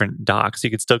to different docs. You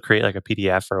could still create like a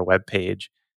PDF or a web page,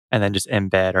 and then just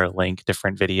embed or link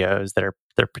different videos that are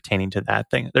they're pertaining to that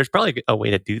thing. There's probably a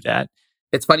way to do that.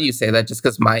 It's funny you say that just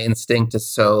because my instinct is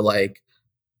so like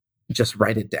just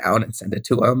write it down and send it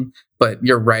to them. But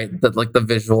you're right that like the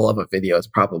visual of a video is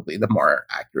probably the more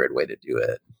accurate way to do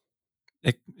it.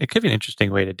 It could be an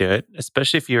interesting way to do it,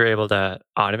 especially if you're able to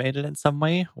automate it in some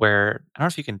way where I don't know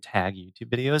if you can tag YouTube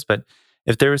videos, but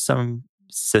if there was some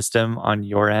system on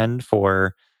your end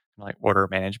for like order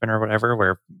management or whatever,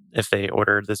 where if they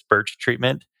order this birch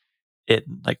treatment,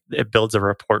 it builds a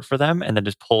report for them and then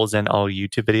just pulls in all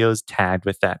YouTube videos tagged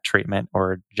with that treatment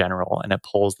or general, and it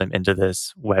pulls them into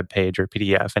this web page or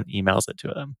PDF and emails it to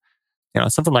them.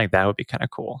 Something like that would be kind of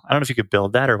cool. I don't know if you could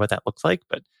build that or what that looks like,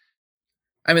 but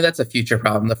I mean, that's a future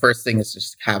problem. The first thing is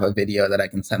just have a video that I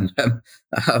can send them.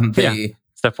 yeah,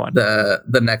 step one.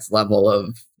 The next level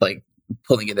of like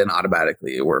pulling it in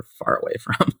automatically, we're far away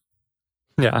from.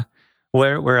 Yeah.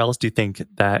 Where else do you think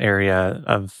that area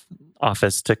of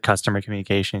office to customer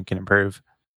communication can improve?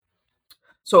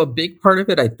 So a big part of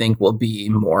it, I think, will be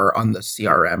more on the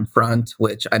CRM front,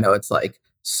 which I know it's like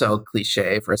so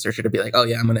cliche for a searcher to be like, "Oh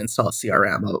yeah, I'm going to install a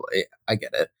CRM." Oh, I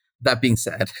get it. That being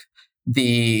said,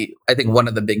 I think one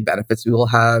of the big benefits we will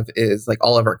have is like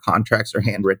all of our contracts are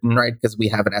handwritten, right? Because we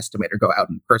have an estimator go out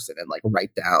in person and like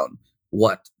write down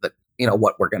what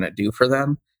we're going to do for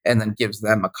them, and then gives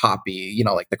them a copy,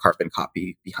 like the carbon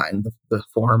copy behind the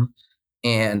form.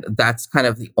 And that's kind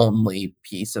of the only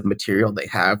piece of material they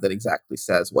have that exactly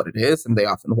says what it is. And they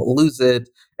often will lose it.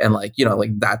 And like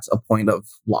that's a point of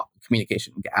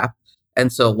communication gap.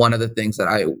 And so one of the things that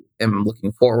I am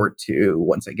looking forward to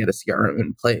once I get a CRM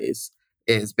in place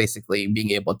is basically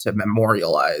being able to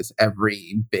memorialize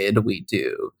every bid we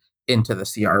do into the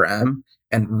CRM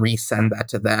and resend that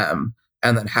to them,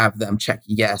 and then have them check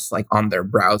yes, like on their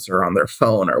browser, on their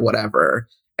phone or whatever.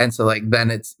 And so like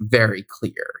then it's very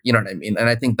clear, you know what I mean? And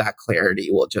I think that clarity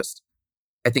will just,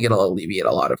 I think it'll alleviate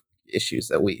a lot of issues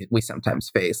that we sometimes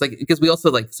face. Like, because we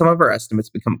also, like, some of our estimates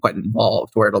become quite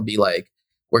involved, where it'll be like,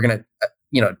 we're gonna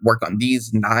work on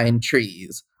these 9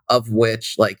 trees, of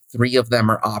which like 3 of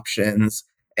them are options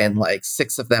and like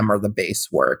 6 of them are the base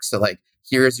work. So like,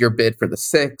 here's your bid for the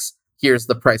 6, here's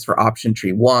the price for option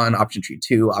tree 1, option tree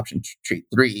 2, option tree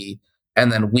 3.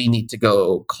 And then we need to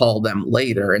go call them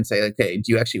later and say, okay,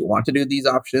 do you actually want to do these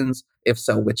options? If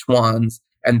so, which ones?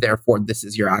 And therefore this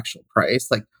is your actual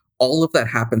price. Like, all of that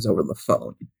happens over the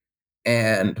phone,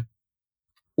 and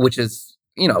which is,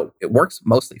 it works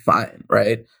mostly fine,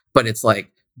 right? But it's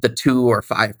like the 2 or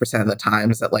 5% of the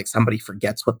times that like somebody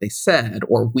forgets what they said,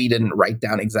 or we didn't write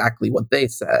down exactly what they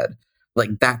said,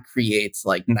 like that creates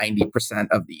like 90%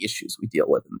 of the issues we deal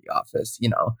with in the office.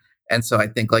 And so I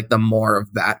think like the more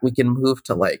of that we can move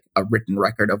to like a written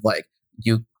record of like,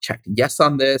 you checked yes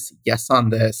on this,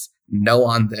 no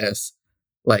on this.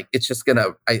 Like, it's just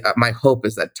my hope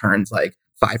is that turns like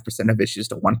 5% of issues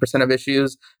to 1% of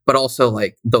issues, but also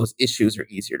like those issues are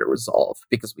easier to resolve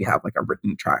because we have like a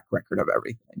written track record of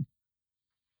everything.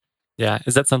 Yeah.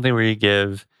 Is that something where you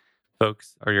give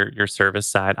folks or your service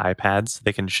side iPads so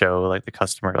they can show like the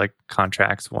customer like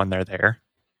contracts when they're there?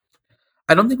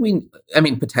 I don't think I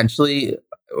mean, potentially,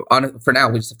 for now,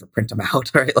 we just have to print them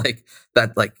out, right? Like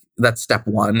that's step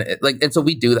one. And so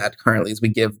we do that currently is we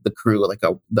give the crew like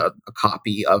a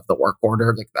copy of the work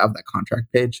order, like of that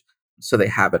contract page. So they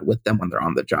have it with them when they're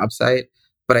on the job site.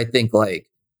 But I think like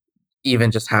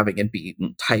even just having it be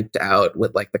typed out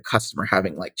with like the customer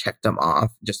having like checked them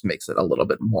off just makes it a little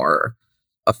bit more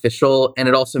official. And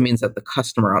it also means that the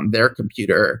customer on their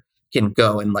computer can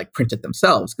go and like print it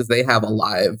themselves, because they have a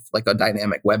live, like a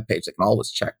dynamic web page they can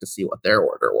always check to see what their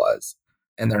order was.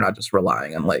 And they're not just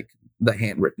relying on like the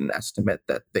handwritten estimate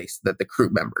that the crew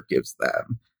member gives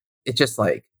them. It just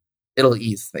like, it'll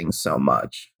ease things so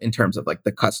much in terms of like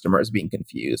the customers being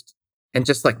confused, and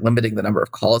just like limiting the number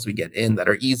of calls we get in that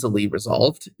are easily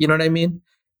resolved. You know what I mean?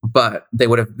 But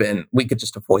we could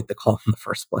just avoid the call in the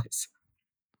first place.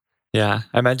 Yeah.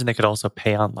 I imagine they could also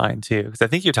pay online too. Because I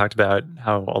think you talked about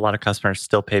how a lot of customers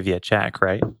still pay via check,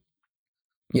 right?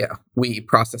 Yeah, we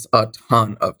process a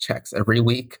ton of checks every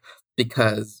week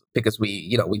because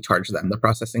we charge them the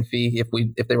processing fee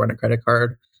if they run a credit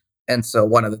card. And so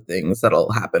one of the things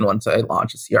that'll happen once I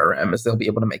launch a CRM is they'll be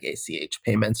able to make ACH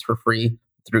payments for free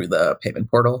through the payment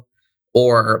portal,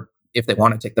 or if they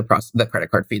want to take the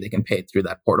credit card fee, they can pay it through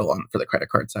that portal for the credit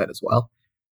card side as well.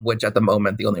 Which at the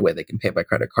moment the only way they can pay by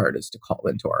credit card is to call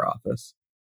into our office.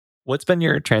 What's been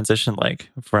your transition like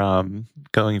from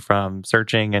going from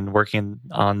searching and working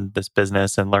on this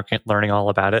business and learning all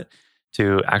about it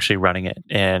to actually running it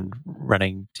and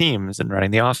running teams and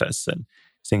running the office and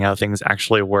seeing how things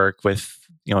actually work with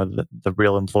the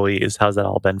real employees? How's that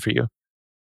all been for you?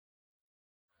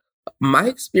 My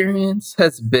experience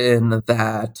has been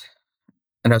that,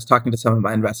 and I was talking to some of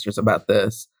my investors about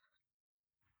this,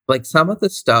 like some of the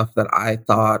stuff that I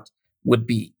thought would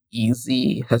be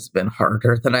easy has been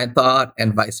harder than I thought,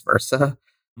 and vice versa,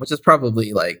 which is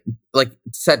probably like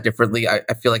said differently. I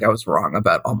feel like I was wrong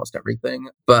about almost everything.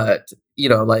 But,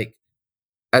 like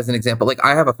as an example, like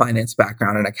I have a finance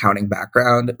background and accounting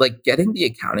background, like getting the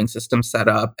accounting system set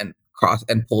up and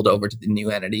pulled over to the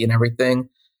new entity and everything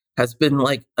has been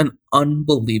like an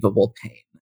unbelievable pain.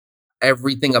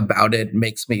 Everything about it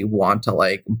makes me want to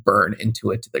like burn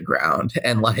Intuit to the ground,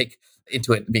 and like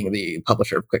Intuit being the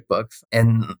publisher of QuickBooks.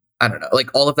 And I don't know,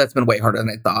 like all of that's been way harder than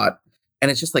I thought.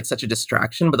 And it's just like such a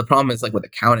distraction. But the problem is like with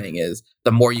accounting is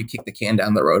the more you kick the can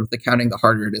down the road with accounting, the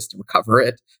harder it is to recover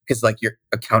it, because like your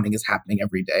accounting is happening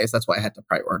every day. So that's why I had to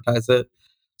prioritize it.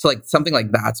 So like something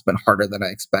like that's been harder than I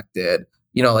expected.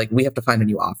 Like we have to find a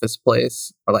new office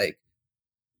place. Like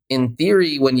in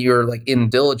theory, when you're like in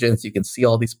diligence, you can see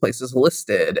all these places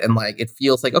listed, and like it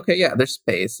feels like, okay, yeah, there's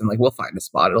space, and like we'll find a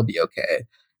spot, it'll be okay.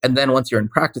 And then once you're in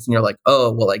practice and you're like,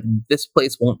 oh, well, like this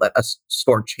place won't let us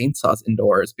store chainsaws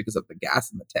indoors because of the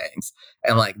gas in the tanks.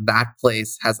 And like that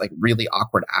place has like really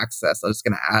awkward access. I'm just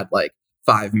going to add like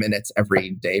 5 minutes every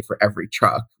day for every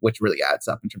truck, which really adds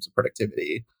up in terms of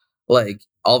productivity. Like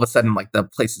all of a sudden, like the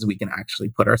places we can actually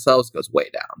put ourselves goes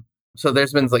way down. So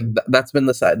there's been like, that's been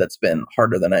the side that's been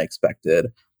harder than I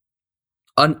expected.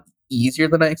 Easier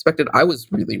than I expected. I was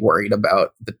really worried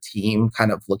about the team kind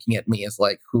of looking at me as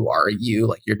like, who are you?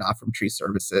 Like, you're not from Tree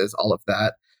Services, all of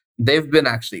that. They've been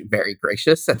actually very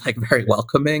gracious and like very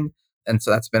welcoming. And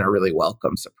so that's been a really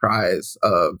welcome surprise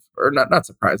or not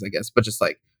surprise, I guess, but just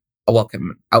like a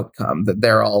welcome outcome that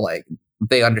they're all like,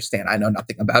 they understand I know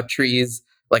nothing about trees.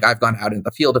 Like I've gone out in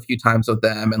the field a few times with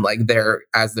them and like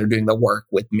as they're doing the work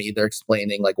with me, they're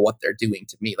explaining like what they're doing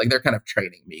to me. Like they're kind of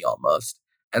training me almost.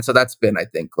 And so that's been, I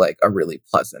think, like a really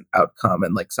pleasant outcome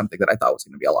and like something that I thought was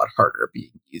going to be a lot harder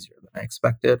being easier than I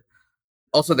expected.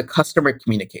 Also, the customer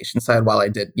communication side, while I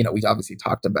did, we obviously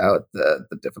talked about the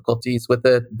difficulties with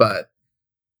it, but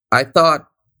I thought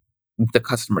the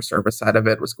customer service side of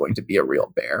it was going to be a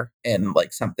real bear and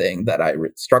like something that I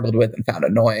struggled with and found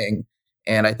annoying.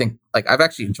 And I think like I've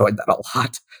actually enjoyed that a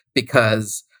lot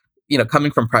because,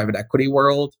 coming from private equity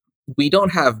world, we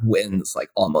don't have wins like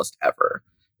almost ever,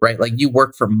 right? Like you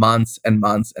work for months and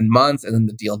months and months and then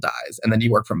the deal dies. And then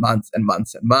you work for months and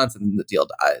months and months and then the deal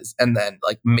dies. And then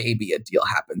like maybe a deal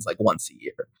happens like once a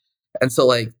year. And so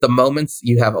like the moments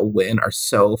you have a win are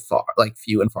so far, like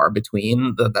few and far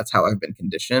between. That's how I've been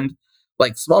conditioned.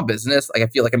 Like small business, like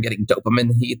I feel like I'm getting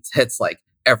dopamine hits like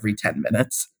every 10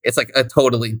 minutes. It's like a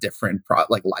totally different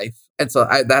like life. And so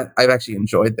I've actually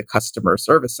enjoyed the customer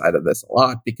service side of this a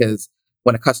lot because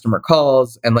when a customer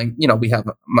calls and like, we have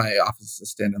my office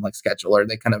assistant and like scheduler,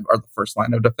 they kind of are the first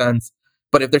line of defense.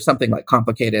 But if there's something like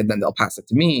complicated, then they'll pass it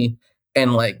to me.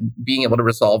 And like being able to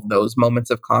resolve those moments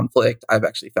of conflict, I've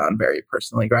actually found very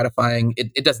personally gratifying.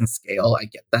 It doesn't scale. I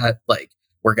get that. Like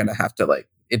we're going to have to like,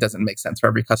 it doesn't make sense for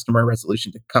every customer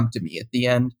resolution to come to me at the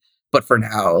end. But for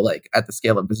now, like at the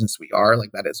scale of business we are,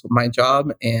 like that is my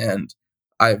job. And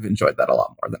I've enjoyed that a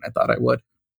lot more than I thought I would.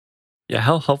 Yeah,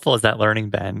 how helpful has that learning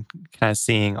been? Kind of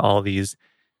seeing all these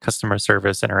customer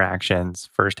service interactions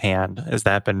firsthand. Has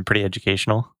that been pretty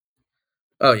educational?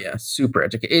 Oh yeah, super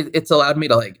educated. It's allowed me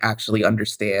to like actually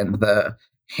understand the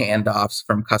handoffs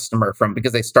from customer from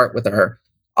because they start with our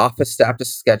office staff to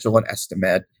schedule an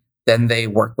estimate. Then they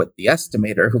work with the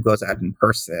estimator who goes out in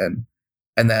person.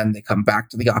 And then they come back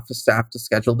to the office staff to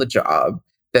schedule the job.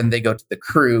 Then they go to the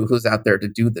crew who's out there to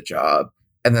do the job.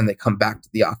 And then they come back to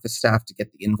the office staff to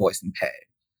get the invoice and pay.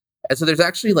 And so there's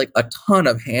actually like a ton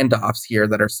of handoffs here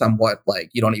that are somewhat like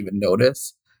you don't even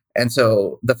notice. And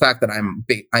so the fact that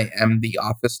I am the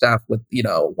office staff with,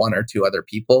 one or two other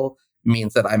people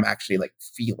means that I'm actually like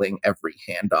feeling every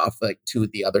handoff like to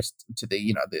the others, to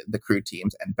the, the crew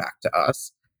teams and back to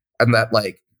us. And that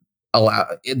like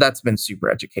that's been super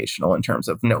educational in terms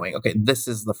of knowing, okay, this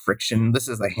is the friction. This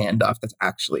is the handoff that's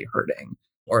actually hurting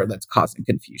or that's causing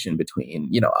confusion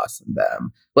between, us and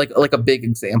them. Like a big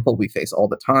example we face all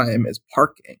the time is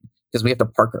parking because we have to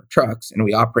park our trucks and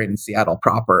we operate in Seattle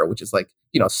proper, which is like,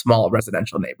 small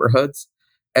residential neighborhoods.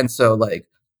 And so like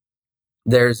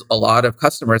there's a lot of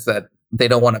customers that they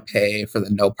don't want to pay for the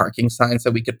no parking signs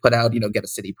that we could put out, get a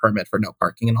city permit for no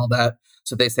parking and all that.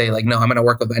 So they say like, no, I'm going to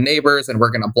work with my neighbors and we're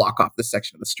going to block off this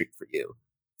section of the street for you.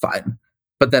 Fine.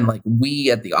 But then like we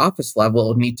at the office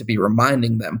level need to be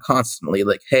reminding them constantly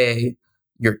like, hey,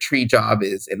 your tree job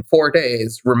is in 4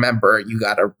 days. Remember, you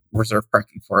got to reserve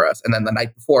parking for us. And then the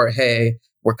night before, hey,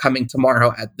 we're coming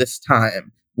tomorrow at this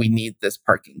time. We need this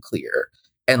parking clear.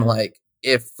 And like,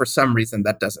 if for some reason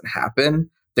that doesn't happen,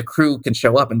 the crew can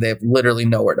show up and they have literally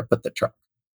nowhere to put the truck.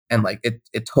 And like, it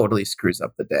totally screws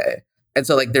up the day. And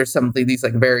so like, there's these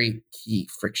like very key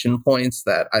friction points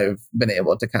that I've been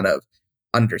able to kind of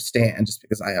understand just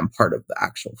because I am part of the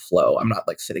actual flow. I'm not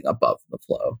like sitting above the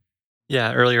flow.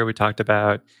 Yeah, earlier we talked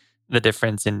about the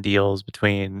difference in deals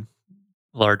between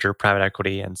larger private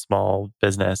equity and small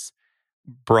business.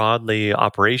 Broadly,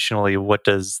 operationally,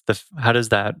 how does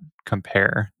that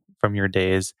compare from your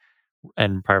days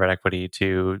in private equity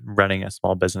to running a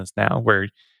small business now, where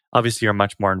obviously you're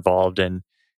much more involved and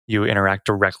you interact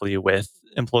directly with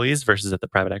employees versus at the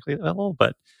private equity level?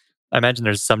 But I imagine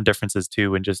there's some differences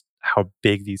too in just how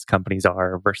big these companies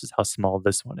are versus how small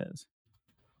this one is.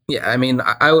 Yeah, I mean,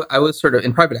 I was sort of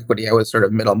in private equity, I was sort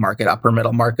of middle market, upper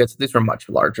middle markets. These were much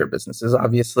larger businesses,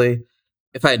 obviously.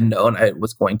 If I had known I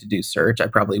was going to do search, I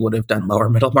probably would have done lower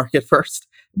middle market first.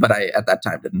 But I, at that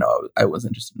time, didn't know I was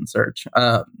interested in search.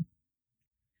 I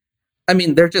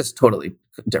mean, they're just totally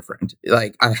different.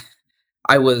 Like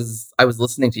I was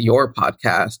listening to your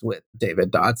podcast with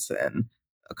David Dotson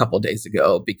a couple of days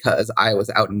ago because I was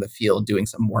out in the field doing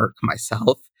some work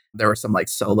myself. There were some like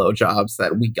solo jobs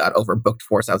that we got overbooked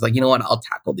for. So I was like, you know what, I'll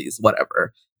tackle these,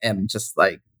 whatever. And just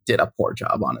like did a poor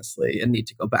job, honestly, and need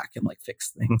to go back and like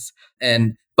fix things.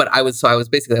 But I was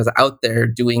out there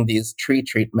doing these tree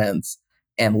treatments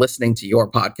and listening to your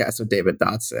podcast with David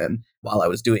Dotson while I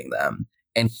was doing them.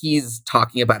 And he's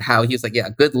talking about how he was like, yeah,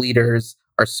 good leaders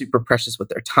are super precious with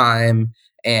their time.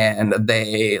 And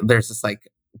there's this like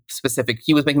specific,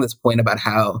 he was making this point about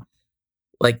how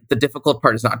like the difficult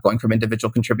part is not going from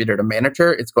individual contributor to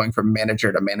manager, it's going from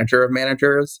manager to manager of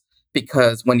managers.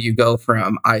 Because when you go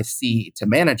from IC to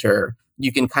manager,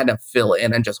 you can kind of fill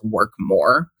in and just work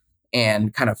more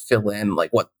and kind of fill in like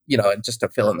what, just to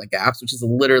fill in the gaps, which is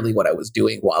literally what I was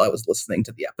doing while I was listening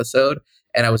to the episode.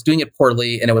 And I was doing it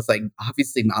poorly. And it was like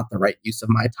obviously not the right use of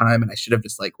my time. And I should have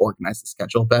just like organized the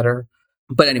schedule better.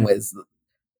 But anyways,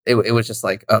 it was just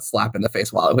like a slap in the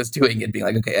face while I was doing it, being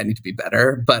like, okay, I need to be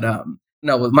better. But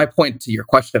no, my point to your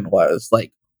question was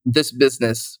like this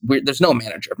business, there's no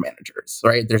manager of managers,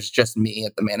 right? There's just me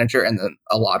at the manager and then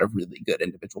a lot of really good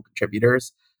individual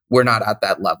contributors. We're not at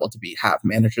that level to have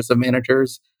managers of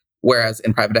managers. Whereas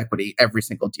in private equity, every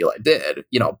single deal I did,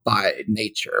 by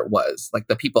nature was like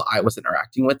the people I was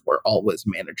interacting with were always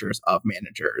managers of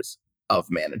managers of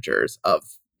managers of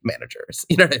managers.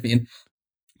 You know what I mean?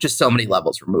 Just so many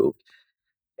levels removed.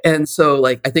 And so,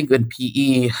 like, I think in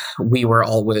PE, we were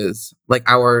always like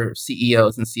our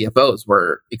CEOs and CFOs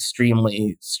were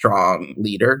extremely strong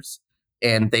leaders.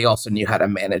 And they also knew how to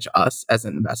manage us as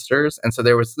investors. And so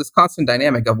there was this constant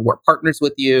dynamic of we're partners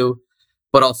with you,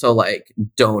 but also like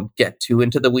don't get too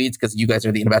into the weeds because you guys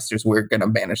are the investors. We're going to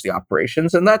manage the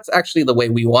operations. And that's actually the way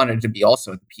we wanted to be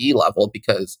also at the PE level,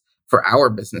 because for our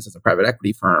business as a private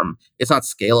equity firm, it's not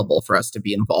scalable for us to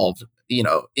be involved,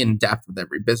 in depth with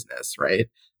every business, right?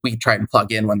 We try and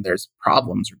plug in when there's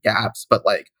problems or gaps, but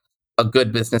like a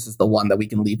good business is the one that we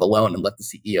can leave alone and let the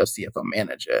CEO, CFO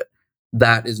manage it.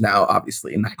 That is now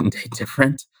obviously night and day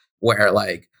different, where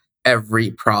like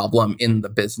every problem in the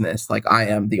business, like I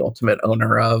am the ultimate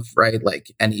owner of, right?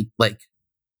 Like any, like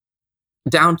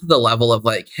down to the level of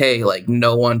like, hey, like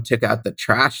no one took out the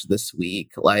trash this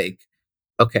week. Like,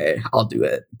 okay, I'll do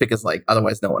it because like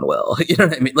otherwise no one will. You know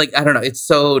what I mean? Like, I don't know. It's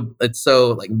so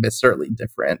like viscerally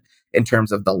different in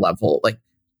terms of the level. Like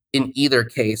in either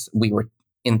case, we were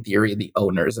in theory the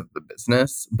owners of the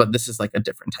business, but this is like a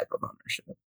different type of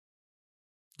ownership.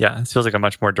 Yeah, it feels like a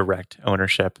much more direct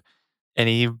ownership.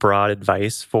 Any broad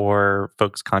advice for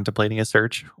folks contemplating a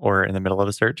search or in the middle of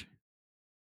a search?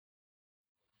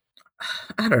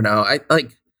 I don't know. I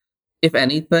like, if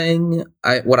anything,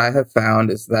 what I have found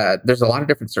is that there's a lot of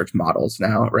different search models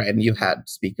now, right? And you've had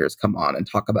speakers come on and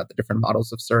talk about the different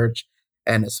models of search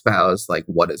and espouse like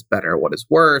what is better, what is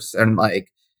worse, and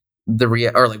like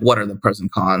or like what are the pros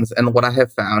and cons. And what I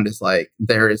have found is like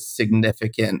there is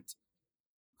significant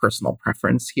personal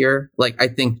preference here. Like I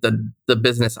think the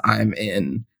business I'm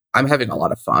in, I'm having a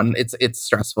lot of fun. It's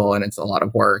stressful and it's a lot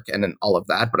of work and all of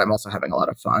that, but I'm also having a lot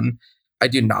of fun. I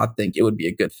do not think it would be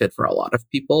a good fit for a lot of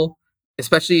people,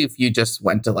 especially if you just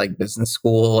went to like business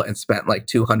school and spent like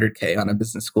 200K on a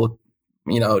business school,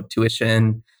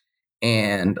 tuition,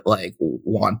 and like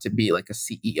want to be like a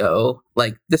CEO.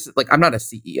 Like this is like I'm not a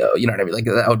CEO, you know what I mean? Like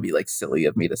that would be like silly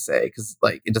of me to say because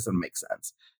like it doesn't make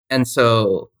sense. And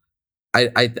so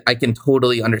I can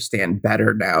totally understand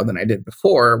better now than I did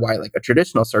before why like a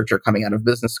traditional searcher coming out of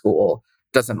business school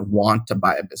doesn't want to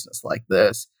buy a business like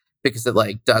this, because it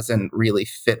like doesn't really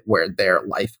fit where their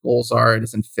life goals are. It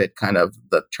doesn't fit kind of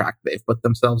the track they've put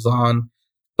themselves on.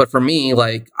 But for me,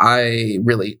 like I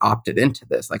really opted into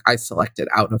this. Like I selected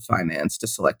out of finance to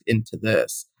select into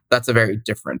this. That's a very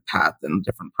different path and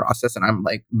different process. And I'm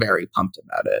like very pumped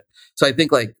about it. So I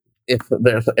think like if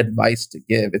there's advice to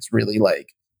give, it's really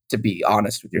like to be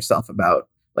honest with yourself about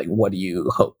like what do you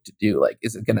hope to do? Like,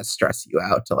 is it going to stress you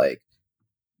out to like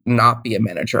not be a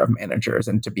manager of managers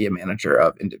and to be a manager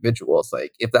of individuals?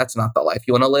 Like, if that's not the life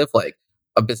you want to live, like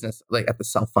a business like at the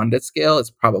self-funded scale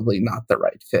is probably not the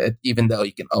right fit, even though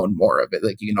you can own more of it.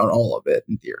 Like you can own all of it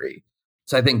in theory.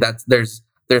 So I think that's there's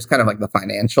kind of like the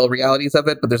financial realities of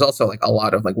it, but there's also like a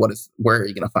lot of like where are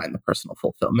you going to find the personal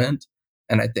fulfillment?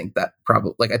 And I think that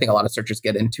probably like I think a lot of searchers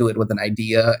get into it with an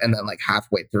idea and then like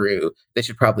halfway through they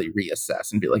should probably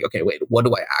reassess and be like, okay, wait, what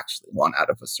do I actually want out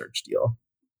of a search deal?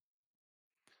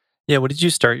 Yeah, what did you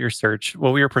start your search?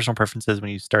 What were your personal preferences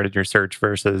when you started your search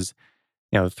versus,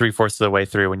 three-fourths of the way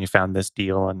through when you found this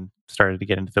deal and started to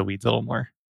get into the weeds a little more?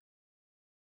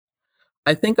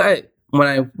 I think when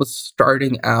I was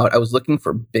starting out, I was looking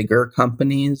for bigger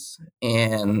companies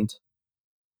and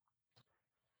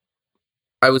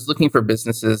I was looking for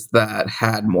businesses that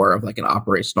had more of like an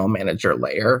operational manager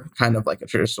layer, kind of like a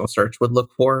traditional search would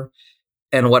look for.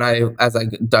 And as I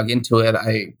dug into it,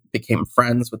 I became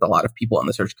friends with a lot of people in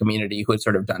the search community who had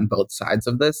sort of done both sides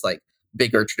of this, like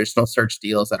bigger traditional search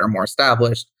deals that are more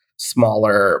established,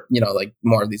 smaller, like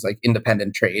more of these like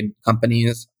independent trade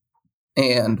companies.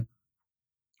 And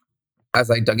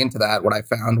as I dug into that, what I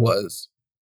found was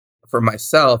for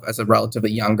myself as a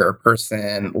relatively younger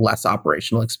person, less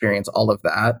operational experience, all of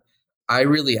that, I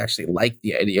really actually liked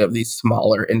the idea of these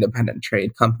smaller independent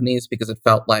trade companies because it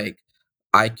felt like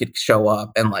I could show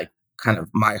up and like kind of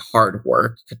my hard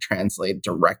work could translate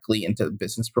directly into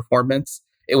business performance.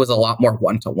 It was a lot more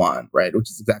one to one, right? Which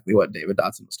is exactly what David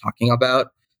Dodson was talking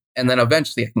about. And then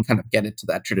eventually I can kind of get it to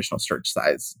that traditional search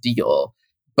size deal.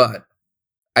 But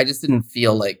I just didn't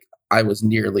feel like I was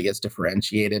nearly as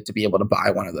differentiated to be able to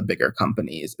buy one of the bigger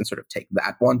companies and sort of take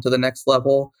that one to the next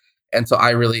level. And so I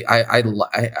really,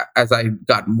 as I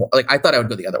got more, like I thought I would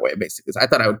go the other way, basically. I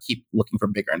thought I would keep looking for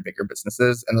bigger and bigger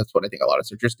businesses. And that's what I think a lot of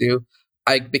searchers do.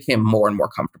 I became more and more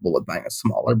comfortable with buying a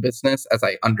smaller business as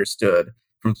I understood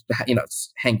from,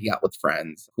 hanging out with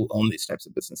friends who own these types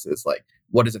of businesses, like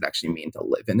what does it actually mean to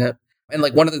live in it? And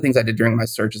like one of the things I did during my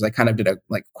search is I kind of did a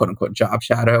like quote unquote job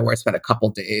shadow where I spent a couple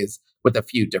days with a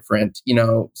few different,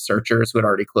 searchers who had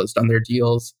already closed on their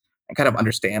deals and kind of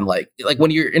understand like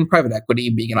when you're in private equity,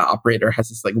 being an operator has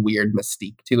this like weird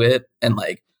mystique to it. And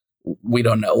like we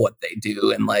don't know what they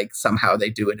do and like somehow they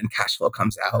do it and cash flow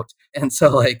comes out. And so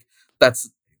like that's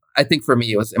I think for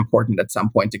me it was important at some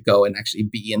point to go and actually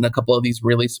be in a couple of these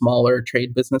really smaller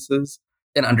trade businesses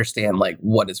and understand like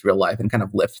what is real life and kind of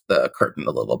lift the curtain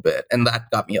a little bit. And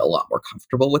that got me a lot more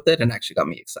comfortable with it and actually got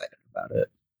me excited about it.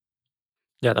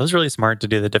 Yeah, that was really smart to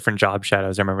do the different job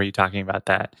shadows. I remember you talking about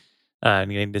that,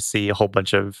 and getting to see a whole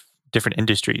bunch of different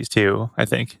industries too. I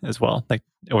think as well, like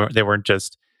they weren't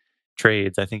just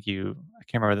trades. I can't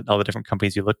remember all the different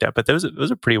companies you looked at, but those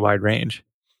a pretty wide range.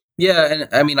 Yeah, and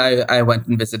I mean, I went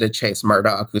and visited Chase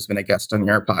Murdoch, who's been a guest on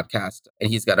your podcast, and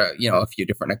he's got a few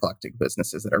different eclectic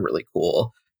businesses that are really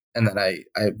cool. And then I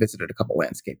visited a couple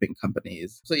landscaping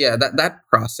companies. So yeah, that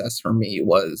process for me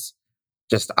was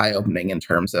just eye opening in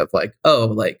terms of like,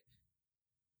 oh, like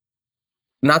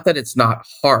not that it's not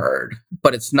hard,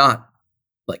 but it's not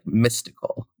like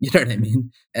mystical. You know what I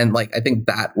mean? And like I think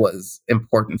that was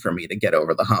important for me to get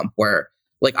over the hump where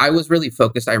like I was really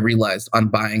focused, I realized, on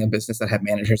buying a business that had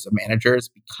managers of managers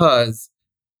because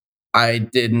I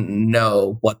didn't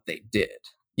know what they did.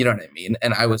 You know what I mean?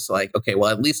 And I was like, okay,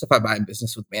 well, at least if I buy a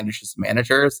business with managers of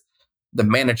managers, the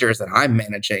managers that I'm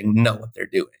managing know what they're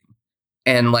doing.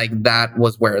 And like that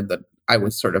was where I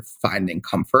was sort of finding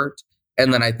comfort.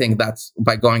 And then I think that's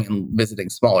by going and visiting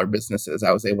smaller businesses,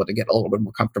 I was able to get a little bit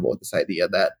more comfortable with this idea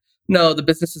that no, the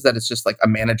businesses that it's just like a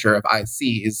manager of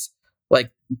ICs,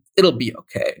 like it'll be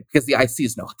okay because the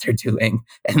ICs know what they're doing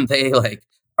and they like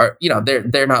are,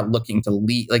 they're not looking to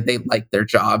lead, like they like their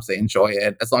jobs, they enjoy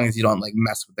it. As long as you don't like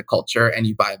mess with the culture and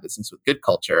you buy a business with good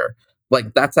culture,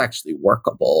 like that's actually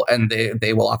workable. And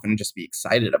they will often just be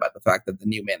excited about the fact that the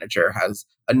new manager has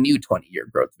a new 20-year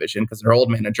growth vision because their old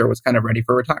manager was kind of ready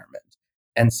for retirement.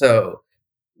 And so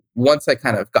once I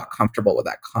kind of got comfortable with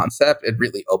that concept, it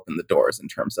really opened the doors in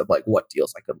terms of like what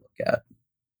deals I could look at.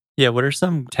 Yeah, what are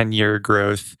some 10-year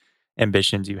growth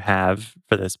ambitions you have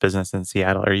for this business in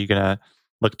Seattle? Are you gonna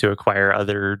look to acquire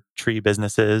other tree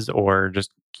businesses or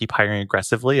just keep hiring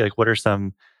aggressively? Like what are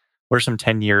some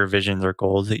 10-year visions or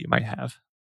goals that you might have?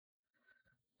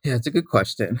 Yeah, it's a good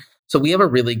question. So we have a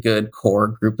really good core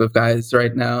group of guys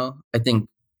right now. I think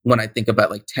when I think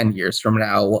about like 10 years from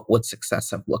now, what would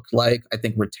success have looked like? I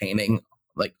think retaining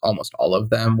like almost all of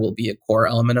them will be a core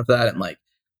element of that. And like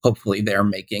hopefully they're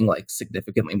making like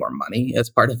significantly more money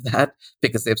as part of that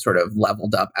because they've sort of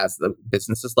leveled up as the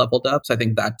business has leveled up. So I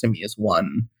think that to me is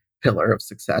one pillar of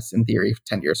success in theory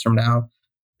 10 years from now.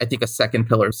 I think a second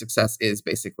pillar of success is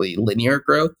basically linear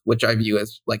growth, which I view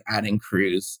as like adding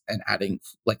crews and adding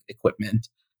like equipment.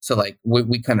 So like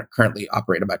we kind of currently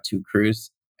operate about 2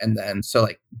 crews. And then so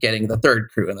like getting the third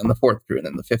crew and then the fourth crew and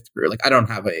then the fifth crew. Like I don't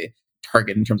have a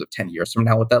target in terms of 10 years from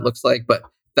now what that looks like, but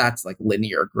that's like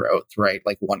linear growth, right?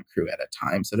 Like one crew at a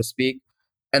time, so to speak.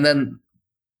 And then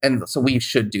and so we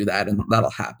should do that and that'll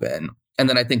happen. And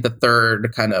then I think the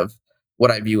third kind of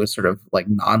what I view as sort of like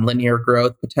nonlinear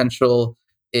growth potential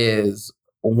is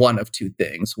one of two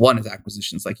things. One is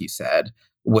acquisitions, like you said,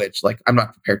 which like I'm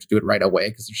not prepared to do it right away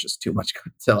because there's just too much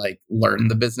to like learn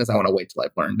the business. I want to wait till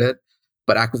I've learned it.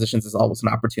 But acquisitions is always an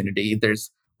opportunity. There's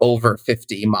over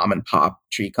 50 mom and pop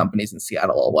tree companies in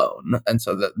Seattle alone. And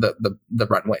so the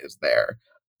runway is there.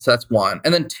 So that's one.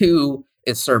 And then two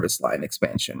is service line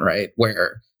expansion, right?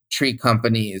 Where tree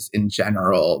companies in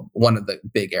general, one of the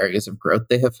big areas of growth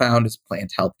they have found is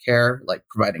plant health care, like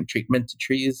providing treatment to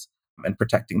trees and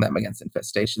protecting them against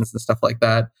infestations and stuff like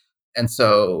that. And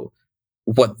so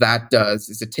what that does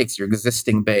is it takes your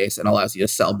existing base and allows you to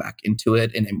sell back into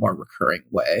it in a more recurring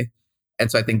way. And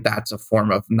so I think that's a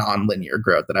form of non-linear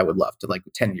growth that I would love to like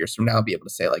 10 years from now be able to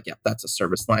say like, yeah, that's a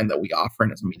service line that we offer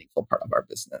and is a meaningful part of our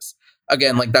business.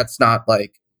 Again, like that's not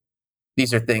like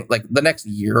these are things like the next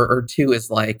year or two is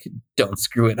like, don't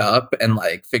screw it up and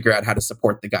like figure out how to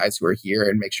support the guys who are here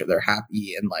and make sure they're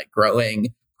happy and like growing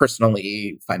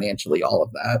personally, financially, all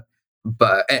of that.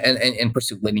 But and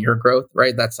pursue linear growth,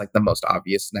 right? That's like the most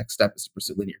obvious next step is to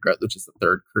pursue linear growth, which is the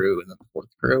third crew and then the fourth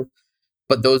crew.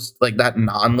 But those like that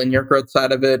non-linear growth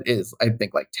side of it is, I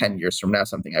think, like 10 years from now,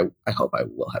 something I hope I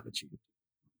will have achieved.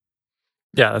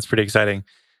 Yeah, that's pretty exciting.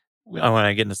 I want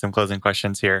to get into some closing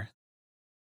questions here.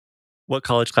 What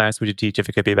college class would you teach if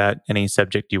it could be about any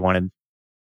subject you wanted?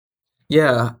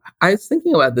 Yeah, I was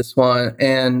thinking about this one,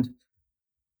 and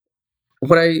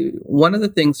one of the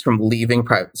things from leaving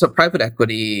private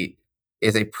equity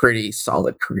is a pretty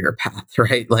solid career path,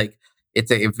 right? Like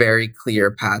it's a very clear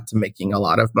path to making a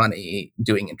lot of money,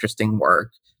 doing interesting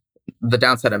work. The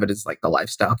downside of it is like the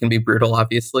lifestyle can be brutal,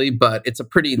 obviously, but it's a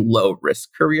pretty low risk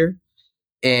career.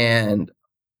 And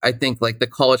I think like the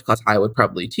college class I would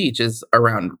probably teach is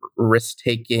around risk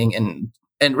taking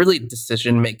and really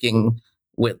decision making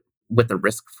with with a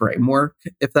risk framework,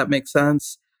 if that makes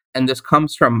sense. And this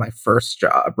comes from my first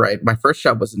job, right? My first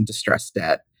job was in distressed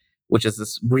debt, which is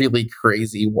this really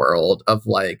crazy world of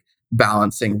like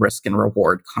balancing risk and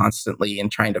reward constantly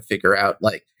and trying to figure out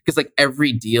like because like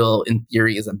every deal in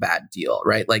theory is a bad deal,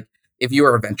 right? Like if you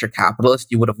were a venture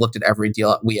capitalist, you would have looked at every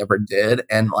deal we ever did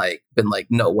and like been like,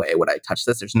 no way would I touch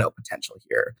this. There's no potential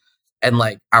here. And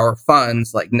like our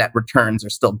funds, like net returns are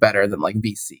still better than like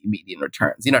VC median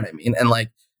returns. You know what I mean? And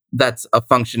like that's a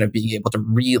function of being able to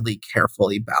really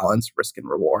carefully balance risk and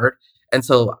reward. And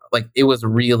so like it was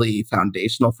really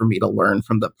foundational for me to learn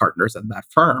from the partners at that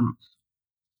firm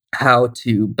how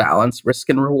to balance risk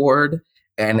and reward.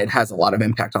 And it has a lot of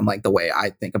impact on like the way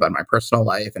I think about my personal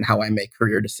life and how I make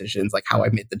career decisions, like how I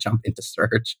made the jump into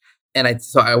search.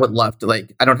 So I would love to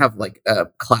like, I don't have like a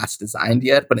class designed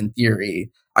yet, but in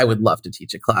theory, I would love to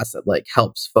teach a class that like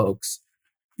helps folks,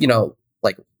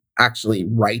 like actually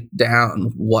write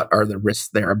down what are the risks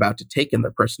they're about to take in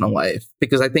their personal life.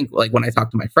 Because I think like when I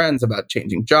talk to my friends about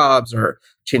changing jobs or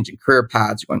changing career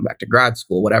paths, going back to grad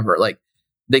school, whatever, like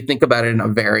they think about it in a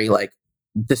very like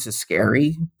this is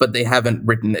scary, but they haven't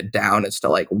written it down as to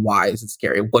like why is it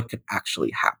scary? What could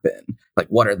actually happen? Like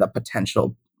what are the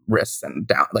potential risks and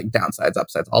downsides,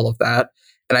 upsides, all of that.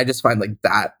 And I just find like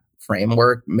that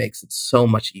framework makes it so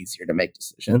much easier to make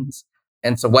decisions.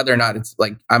 And so whether or not it's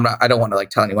like I don't want to like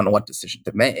tell anyone what decision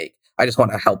to make. I just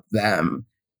want to help them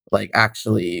like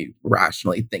actually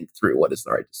rationally think through what is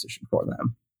the right decision for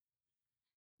them.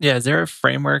 Yeah, is there a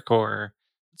framework or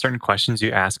certain questions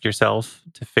you ask yourself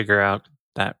to figure out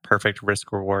that perfect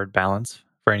risk reward balance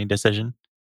for any decision?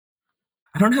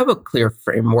 I don't have a clear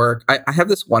framework. I have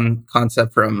this one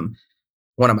concept from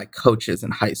one of my coaches in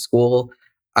high school.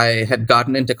 I had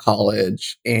gotten into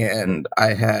college and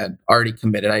I had already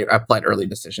committed. I applied early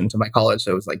decision to my college.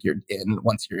 So it was like you're in.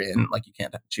 Once you're in, like you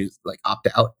can't choose like opt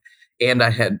out. And I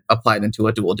had applied into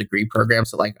a dual degree program.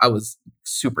 So like I was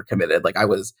super committed. Like I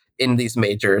was in these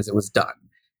majors. It was done.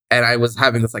 And I was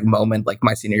having this like moment like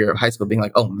my senior year of high school being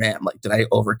like, oh man, like did I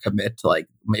overcommit to like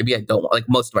maybe I don't like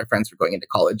most of my friends were going into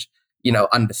college,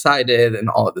 undecided and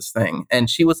all of this thing. And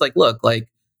she was like, look, like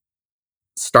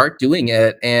start doing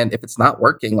it. And if it's not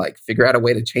working, like figure out a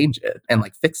way to change it and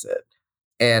like fix it.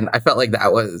 And I felt like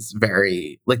that was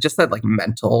very like just that like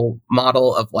mental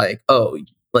model of like, oh,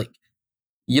 like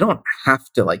you don't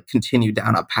have to like continue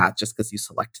down a path just because you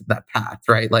selected that path,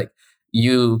 right? Like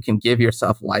you can give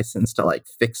yourself license to like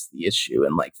fix the issue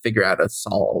and like figure out a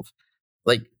solve.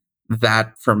 Like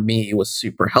that for me was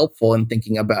super helpful in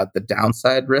thinking about the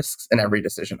downside risks in every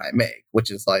decision I make, which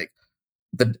is like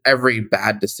every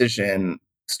bad decision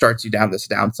starts you down this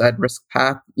downside risk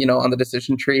path, on the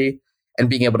decision tree, and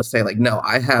being able to say like, no,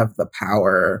 I have the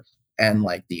power and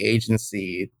like the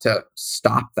agency to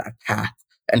stop that path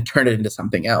and turn it into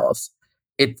something else.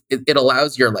 It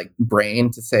allows your like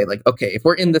brain to say like, okay, if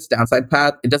we're in this downside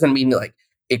path, it doesn't mean like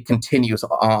it continues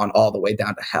on all the way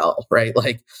down to hell, right?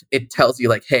 Like it tells you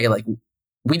like, hey, like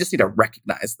we just need to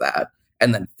recognize that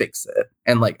and then fix it.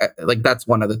 And like that's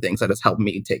one of the things that has helped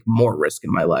me take more risk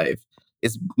in my life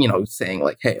is, saying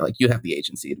like, hey, like you have the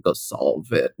agency to go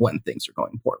solve it when things are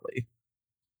going poorly.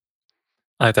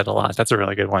 I like that a lot. That's a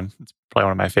really good one. It's probably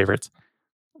one of my favorites.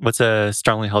 What's a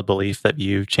strongly held belief that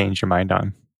you changed your mind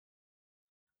on?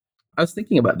 I was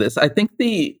thinking about this. I think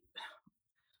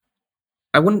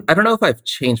I don't know if I've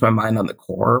changed my mind on the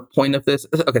core point of this.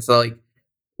 Okay, so like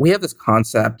we have this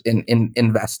concept in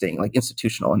investing, like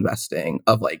institutional investing,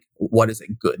 of like what is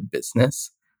a good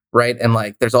business, right? And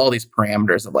like there's all these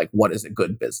parameters of like what is a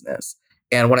good business.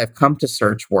 And when I've come to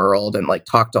search world and like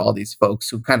talked to all these folks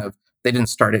who kind of they didn't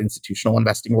start in institutional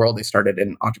investing world, they started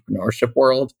in entrepreneurship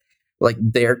world. like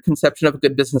their conception of a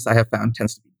good business, I have found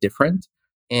tends to be different.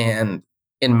 And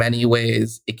in many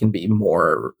ways, it can be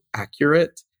more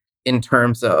accurate in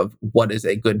terms of what is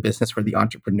a good business for the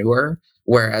entrepreneur.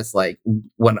 Whereas like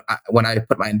when I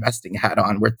put my investing hat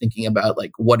on, we're thinking about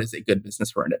like what is a good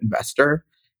business for an investor.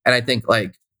 And I think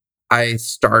like I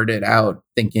started out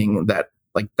thinking that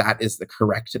like that is the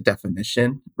correct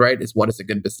definition, right? Is what is a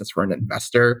good business for an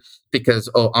investor? Because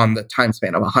on the time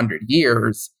span of 100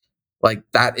 years, like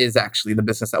that is actually the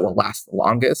business that will last the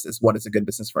longest. Is what is a good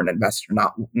business for an investor,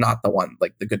 not the one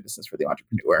like the good business for the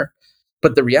entrepreneur.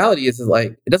 But the reality is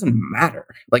like it doesn't matter.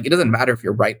 Like it doesn't matter if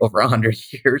you're right over 100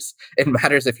 years. It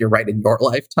matters if you're right in your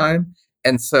lifetime.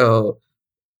 And so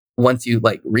once you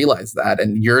like realize that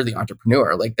and you're the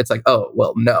entrepreneur, like it's like, oh,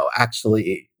 well, no,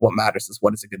 actually what matters is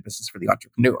what is a good business for the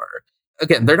entrepreneur.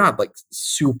 Again, they're not like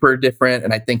super different.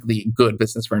 And I think the good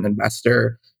business for an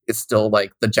investor is still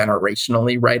like the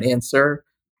generationally right answer.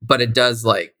 But it does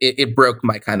like, it broke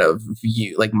my kind of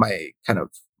view, like my kind of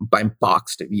my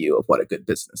boxed view of what a good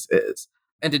business is.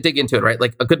 And to dig into it, right?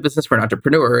 Like a good business for an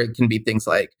entrepreneur, it can be things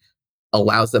like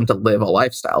allows them to live a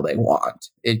lifestyle they want.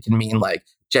 It can mean like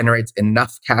generates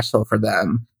enough cash flow for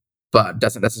them, but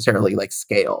doesn't necessarily like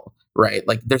scale, right?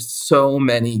 Like there's so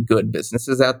many good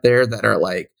businesses out there that are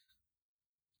like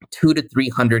 200 to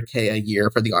 300K a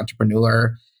year for the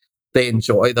entrepreneur. They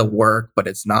enjoy the work, but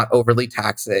it's not overly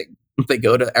taxing. They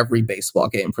go to every baseball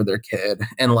game for their kid.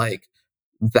 And like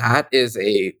that is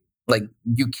like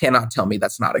you cannot tell me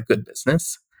that's not a good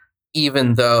business,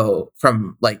 even though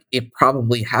from like it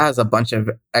probably has a bunch of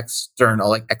external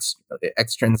like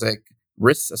extrinsic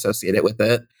risks associated with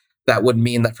it that would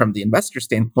mean that from the investor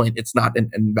standpoint it's not an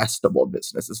investable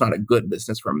business, it's not a good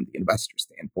business from the investor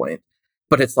standpoint.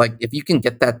 But it's like if you can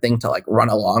get that thing to like run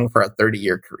along for a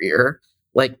 30-year career,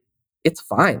 like it's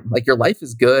fine, like your life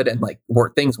is good and like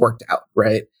things worked out,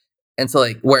 right? And so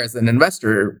like whereas an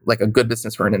investor, like a good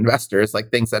business for an investor is like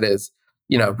things that is,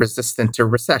 you know, resistant to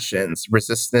recessions,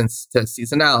 resistance to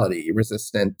seasonality,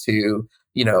 resistant to,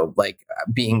 you know, like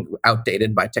being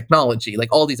outdated by technology,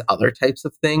 like all these other types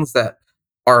of things that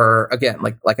are, again,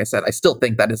 like I said, I still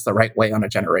think that is the right way on a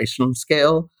generation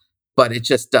scale, but it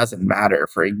just doesn't matter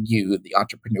for you, the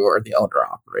entrepreneur, the owner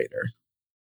operator.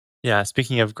 Yeah.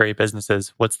 Speaking of great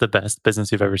businesses, what's the best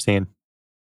business you've ever seen?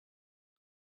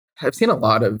 I've seen a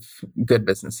lot of good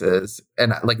businesses,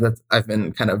 and like that's, I've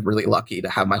been kind of really lucky to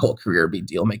have my whole career be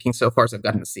deal making so far. So I've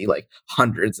gotten to see like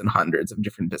hundreds and hundreds of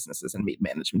different businesses and meet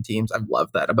management teams. I've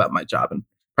loved that about my job in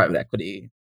private equity.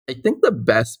 I think the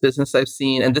best business I've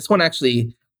seen, and this one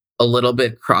actually a little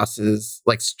bit crosses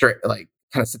like straight, like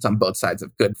kind of sits on both sides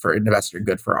of good for investor,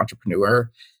 good for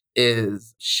entrepreneur,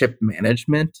 is ship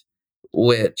management,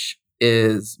 which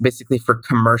is basically for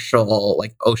commercial,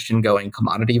 like ocean going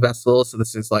commodity vessels. So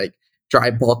this is like dry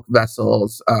bulk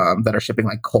vessels that are shipping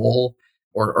like coal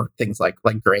or things like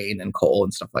grain and coal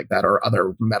and stuff like that, or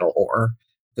other metal ore.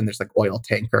 Then there's like oil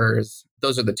tankers.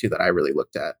 Those are the two that I really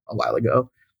looked at a while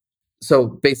ago. So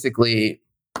basically,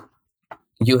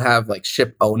 you have like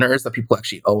ship owners, the people who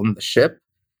actually own the ship.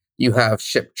 You have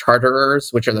ship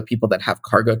charterers, which are the people that have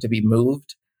cargo to be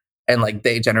moved. And like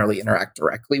they generally interact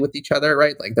directly with each other,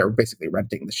 right? Like they're basically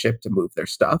renting the ship to move their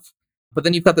stuff. But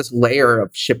then you've got this layer of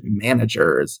ship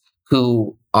managers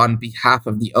who, on behalf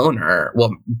of the owner,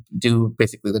 will do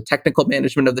basically the technical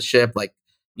management of the ship, like,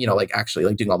 you know, like actually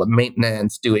like doing all the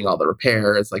maintenance, doing all the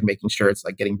repairs, like making sure it's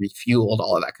like getting refueled,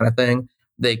 all of that kind of thing.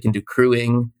 They can do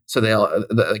crewing, so they'll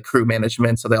the crew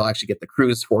management, so they'll actually get the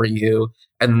crews for you.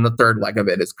 And then the third leg of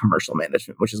it is commercial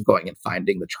management, which is going and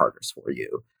finding the charters for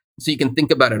you. So you can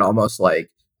think about it almost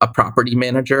like a property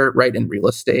manager, right, in real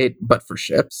estate, but for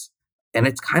ships. And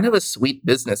it's kind of a sweet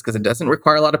business because it doesn't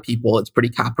require a lot of people. It's pretty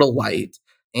capital light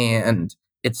and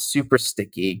it's super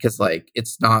sticky because like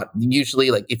it's not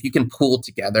usually like if you can pool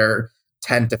together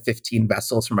 10 to 15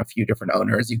 vessels from a few different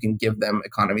owners, you can give them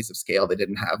economies of scale they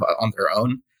didn't have on their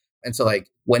own. And so like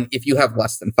if you have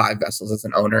less than 5 vessels as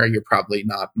an owner, you're probably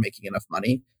not making enough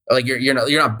money. Like you're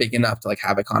not big enough to like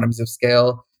have economies of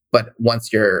scale. But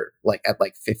once you're like at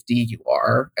like 50, you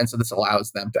are. And so this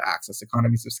allows them to access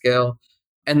economies of scale.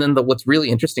 And then what's really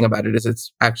interesting about it is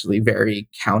it's actually very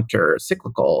counter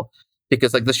cyclical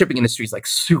because like the shipping industry is like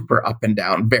super up and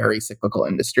down, very cyclical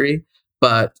industry.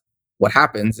 But what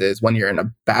happens is when you're in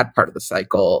a bad part of the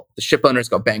cycle, the ship owners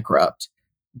go bankrupt.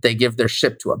 They give their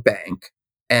ship to a bank.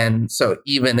 And so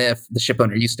even if the ship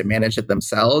owner used to manage it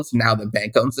themselves, now the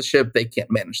bank owns the ship, they can't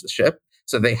manage the ship.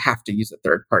 So they have to use a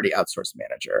third party outsourced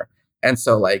manager. And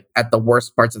so like at the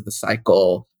worst parts of the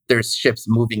cycle, there's ships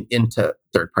moving into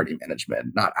third party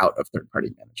management, not out of third party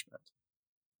management.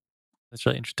 That's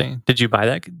really interesting. Did you buy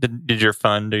that? Did your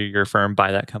fund or your firm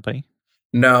buy that company?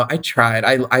 No, I tried.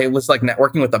 I was like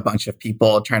networking with a bunch of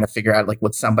people trying to figure out like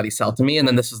would somebody sell to me. And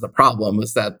then this was the problem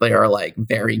was that they are like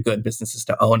very good businesses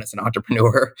to own as an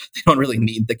entrepreneur. They don't really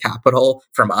need the capital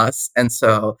from us. And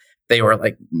so they were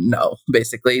like, no,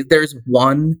 basically. There's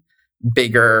one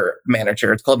bigger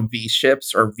manager. It's called V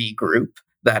Ships or V Group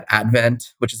that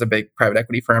Advent, which is a big private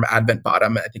equity firm, Advent bought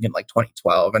them, I think in like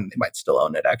 2012, and they might still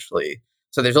own it actually.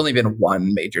 So there's only been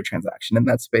one major transaction in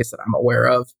that space that I'm aware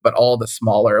of, but all the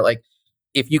smaller, like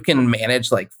if you can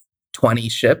manage like 20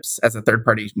 ships as a third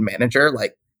party manager,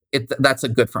 like that's a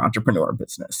good for entrepreneur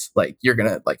business. Like you're going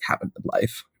to like have a good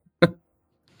life.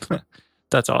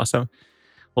 That's awesome.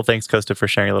 Well, thanks, Kaustubh, for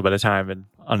sharing a little bit of time and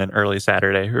on an early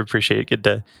Saturday. We appreciate getting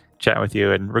to chat with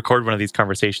you and record one of these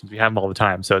conversations. We have them all the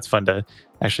time, so it's fun to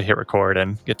actually hit record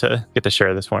and get to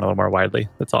share this one a little more widely.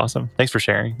 That's awesome. Thanks for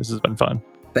sharing. This has been fun.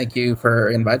 Thank you for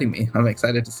inviting me. I'm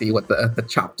excited to see what the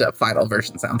chopped up final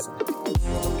version sounds like.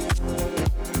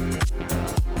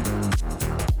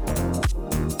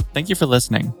 Thank you for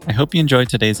listening. I hope you enjoyed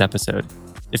today's episode.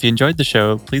 If you enjoyed the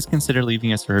show, please consider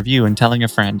leaving us a review and telling a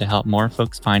friend to help more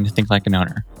folks find Think Like an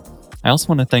Owner. I also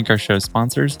want to thank our show's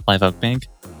sponsors, Live Oak Bank,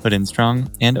 Hood &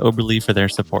 Strong, and Oberle for their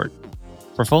support.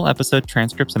 For full episode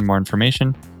transcripts and more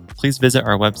information, please visit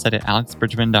our website at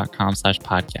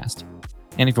alexbridgman.com/podcast.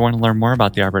 And if you want to learn more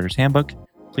about the Operator's Handbook,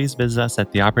 please visit us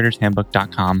at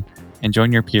theoperatorshandbook.com and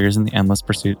join your peers in the endless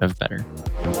pursuit of better.